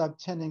ends up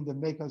tending to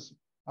make us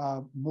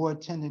more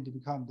tending to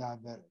become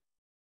diabetic.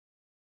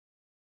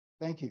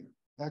 Thank you.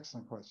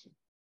 Excellent question.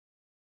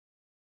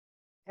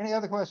 Any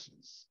other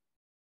questions?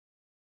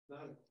 Not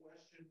a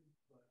question,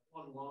 but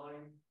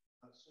online,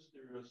 Sister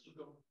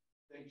Sukum,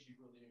 thanks you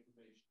for the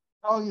information.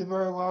 Oh, you're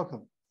very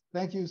welcome.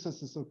 Thank you,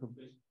 Sister Sukum.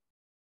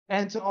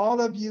 And to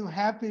all of you,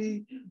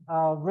 happy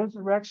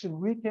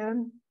Resurrection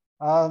Weekend.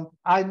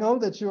 I know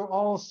that you're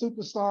all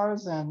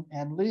superstars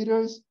and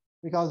leaders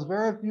because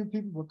very few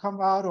people will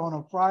come out on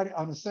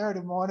a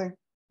Saturday morning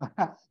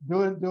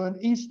doing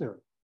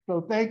Easter. So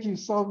thank you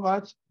so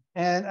much.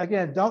 And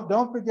again,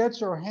 don't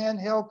forget your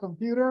handheld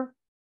computer.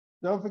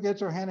 Don't forget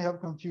your handheld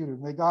computer.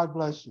 May God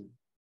bless you.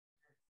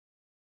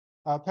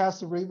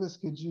 Pastor Rivas,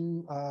 could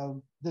you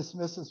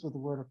dismiss us with a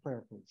word of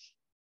prayer, please?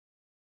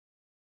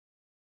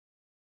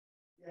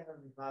 Yeah,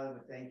 Heavenly Father,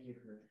 we thank you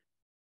for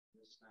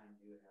this time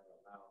you have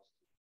allowed us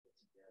to put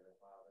together,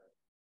 Father,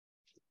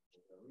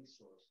 with the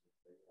resources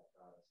that you have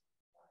brought us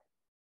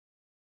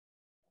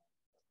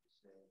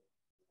to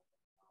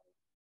life.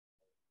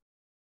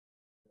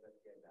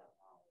 Let's get that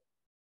knowledge,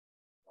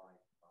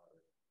 life,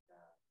 Father,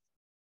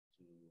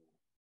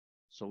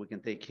 so we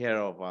can take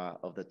care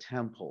of the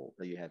temple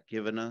that you have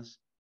given us,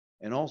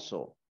 and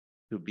also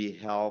to be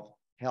help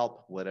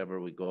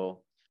wherever we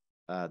go,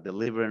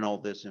 delivering all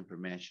this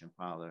information,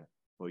 Father,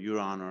 for your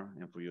honor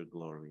and for your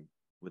glory.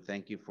 We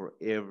thank you for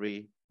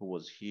every who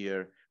was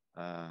here,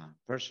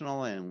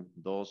 personal and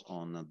those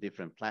on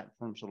different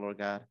platforms, oh Lord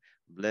God.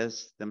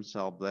 Bless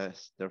themselves,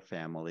 bless their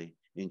family.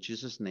 In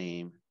Jesus'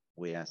 name,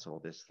 we ask all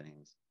these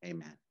things.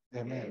 Amen.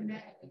 Amen.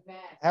 Amen.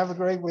 Have a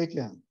great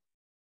weekend.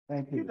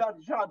 Thank you.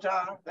 Dr.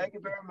 Choctaw. Thank you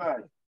very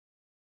much.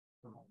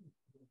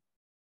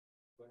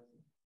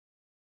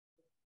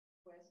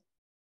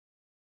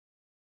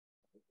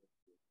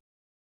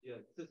 Yeah,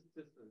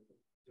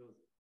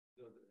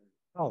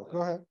 Oh,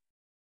 go ahead.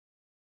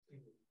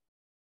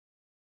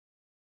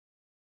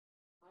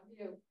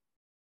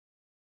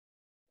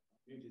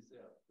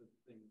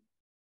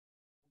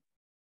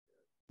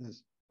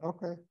 Yes.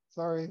 Okay,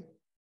 sorry.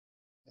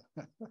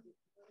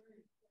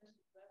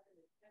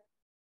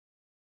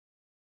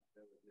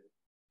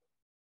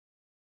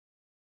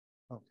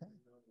 Okay.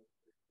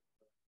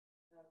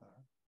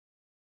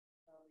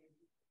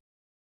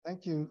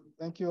 Thank you.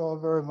 Thank you all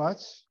very much.